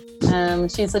cool.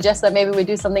 She suggests that maybe we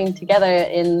do something together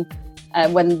in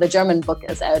when the German book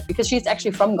is out, because she's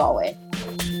actually from Galway.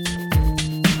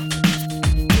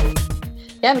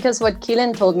 Yeah, because what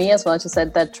Keelan told me as well, she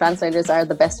said that translators are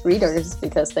the best readers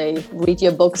because they read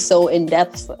your book so in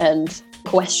depth and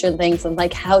question things and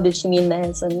like, how did she mean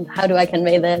this and how do I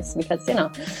convey this? Because,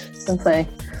 it's like,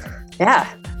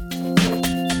 yeah.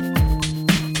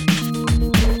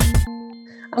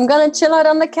 I'm gonna chill out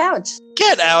on the couch.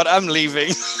 Get out, I'm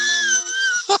leaving.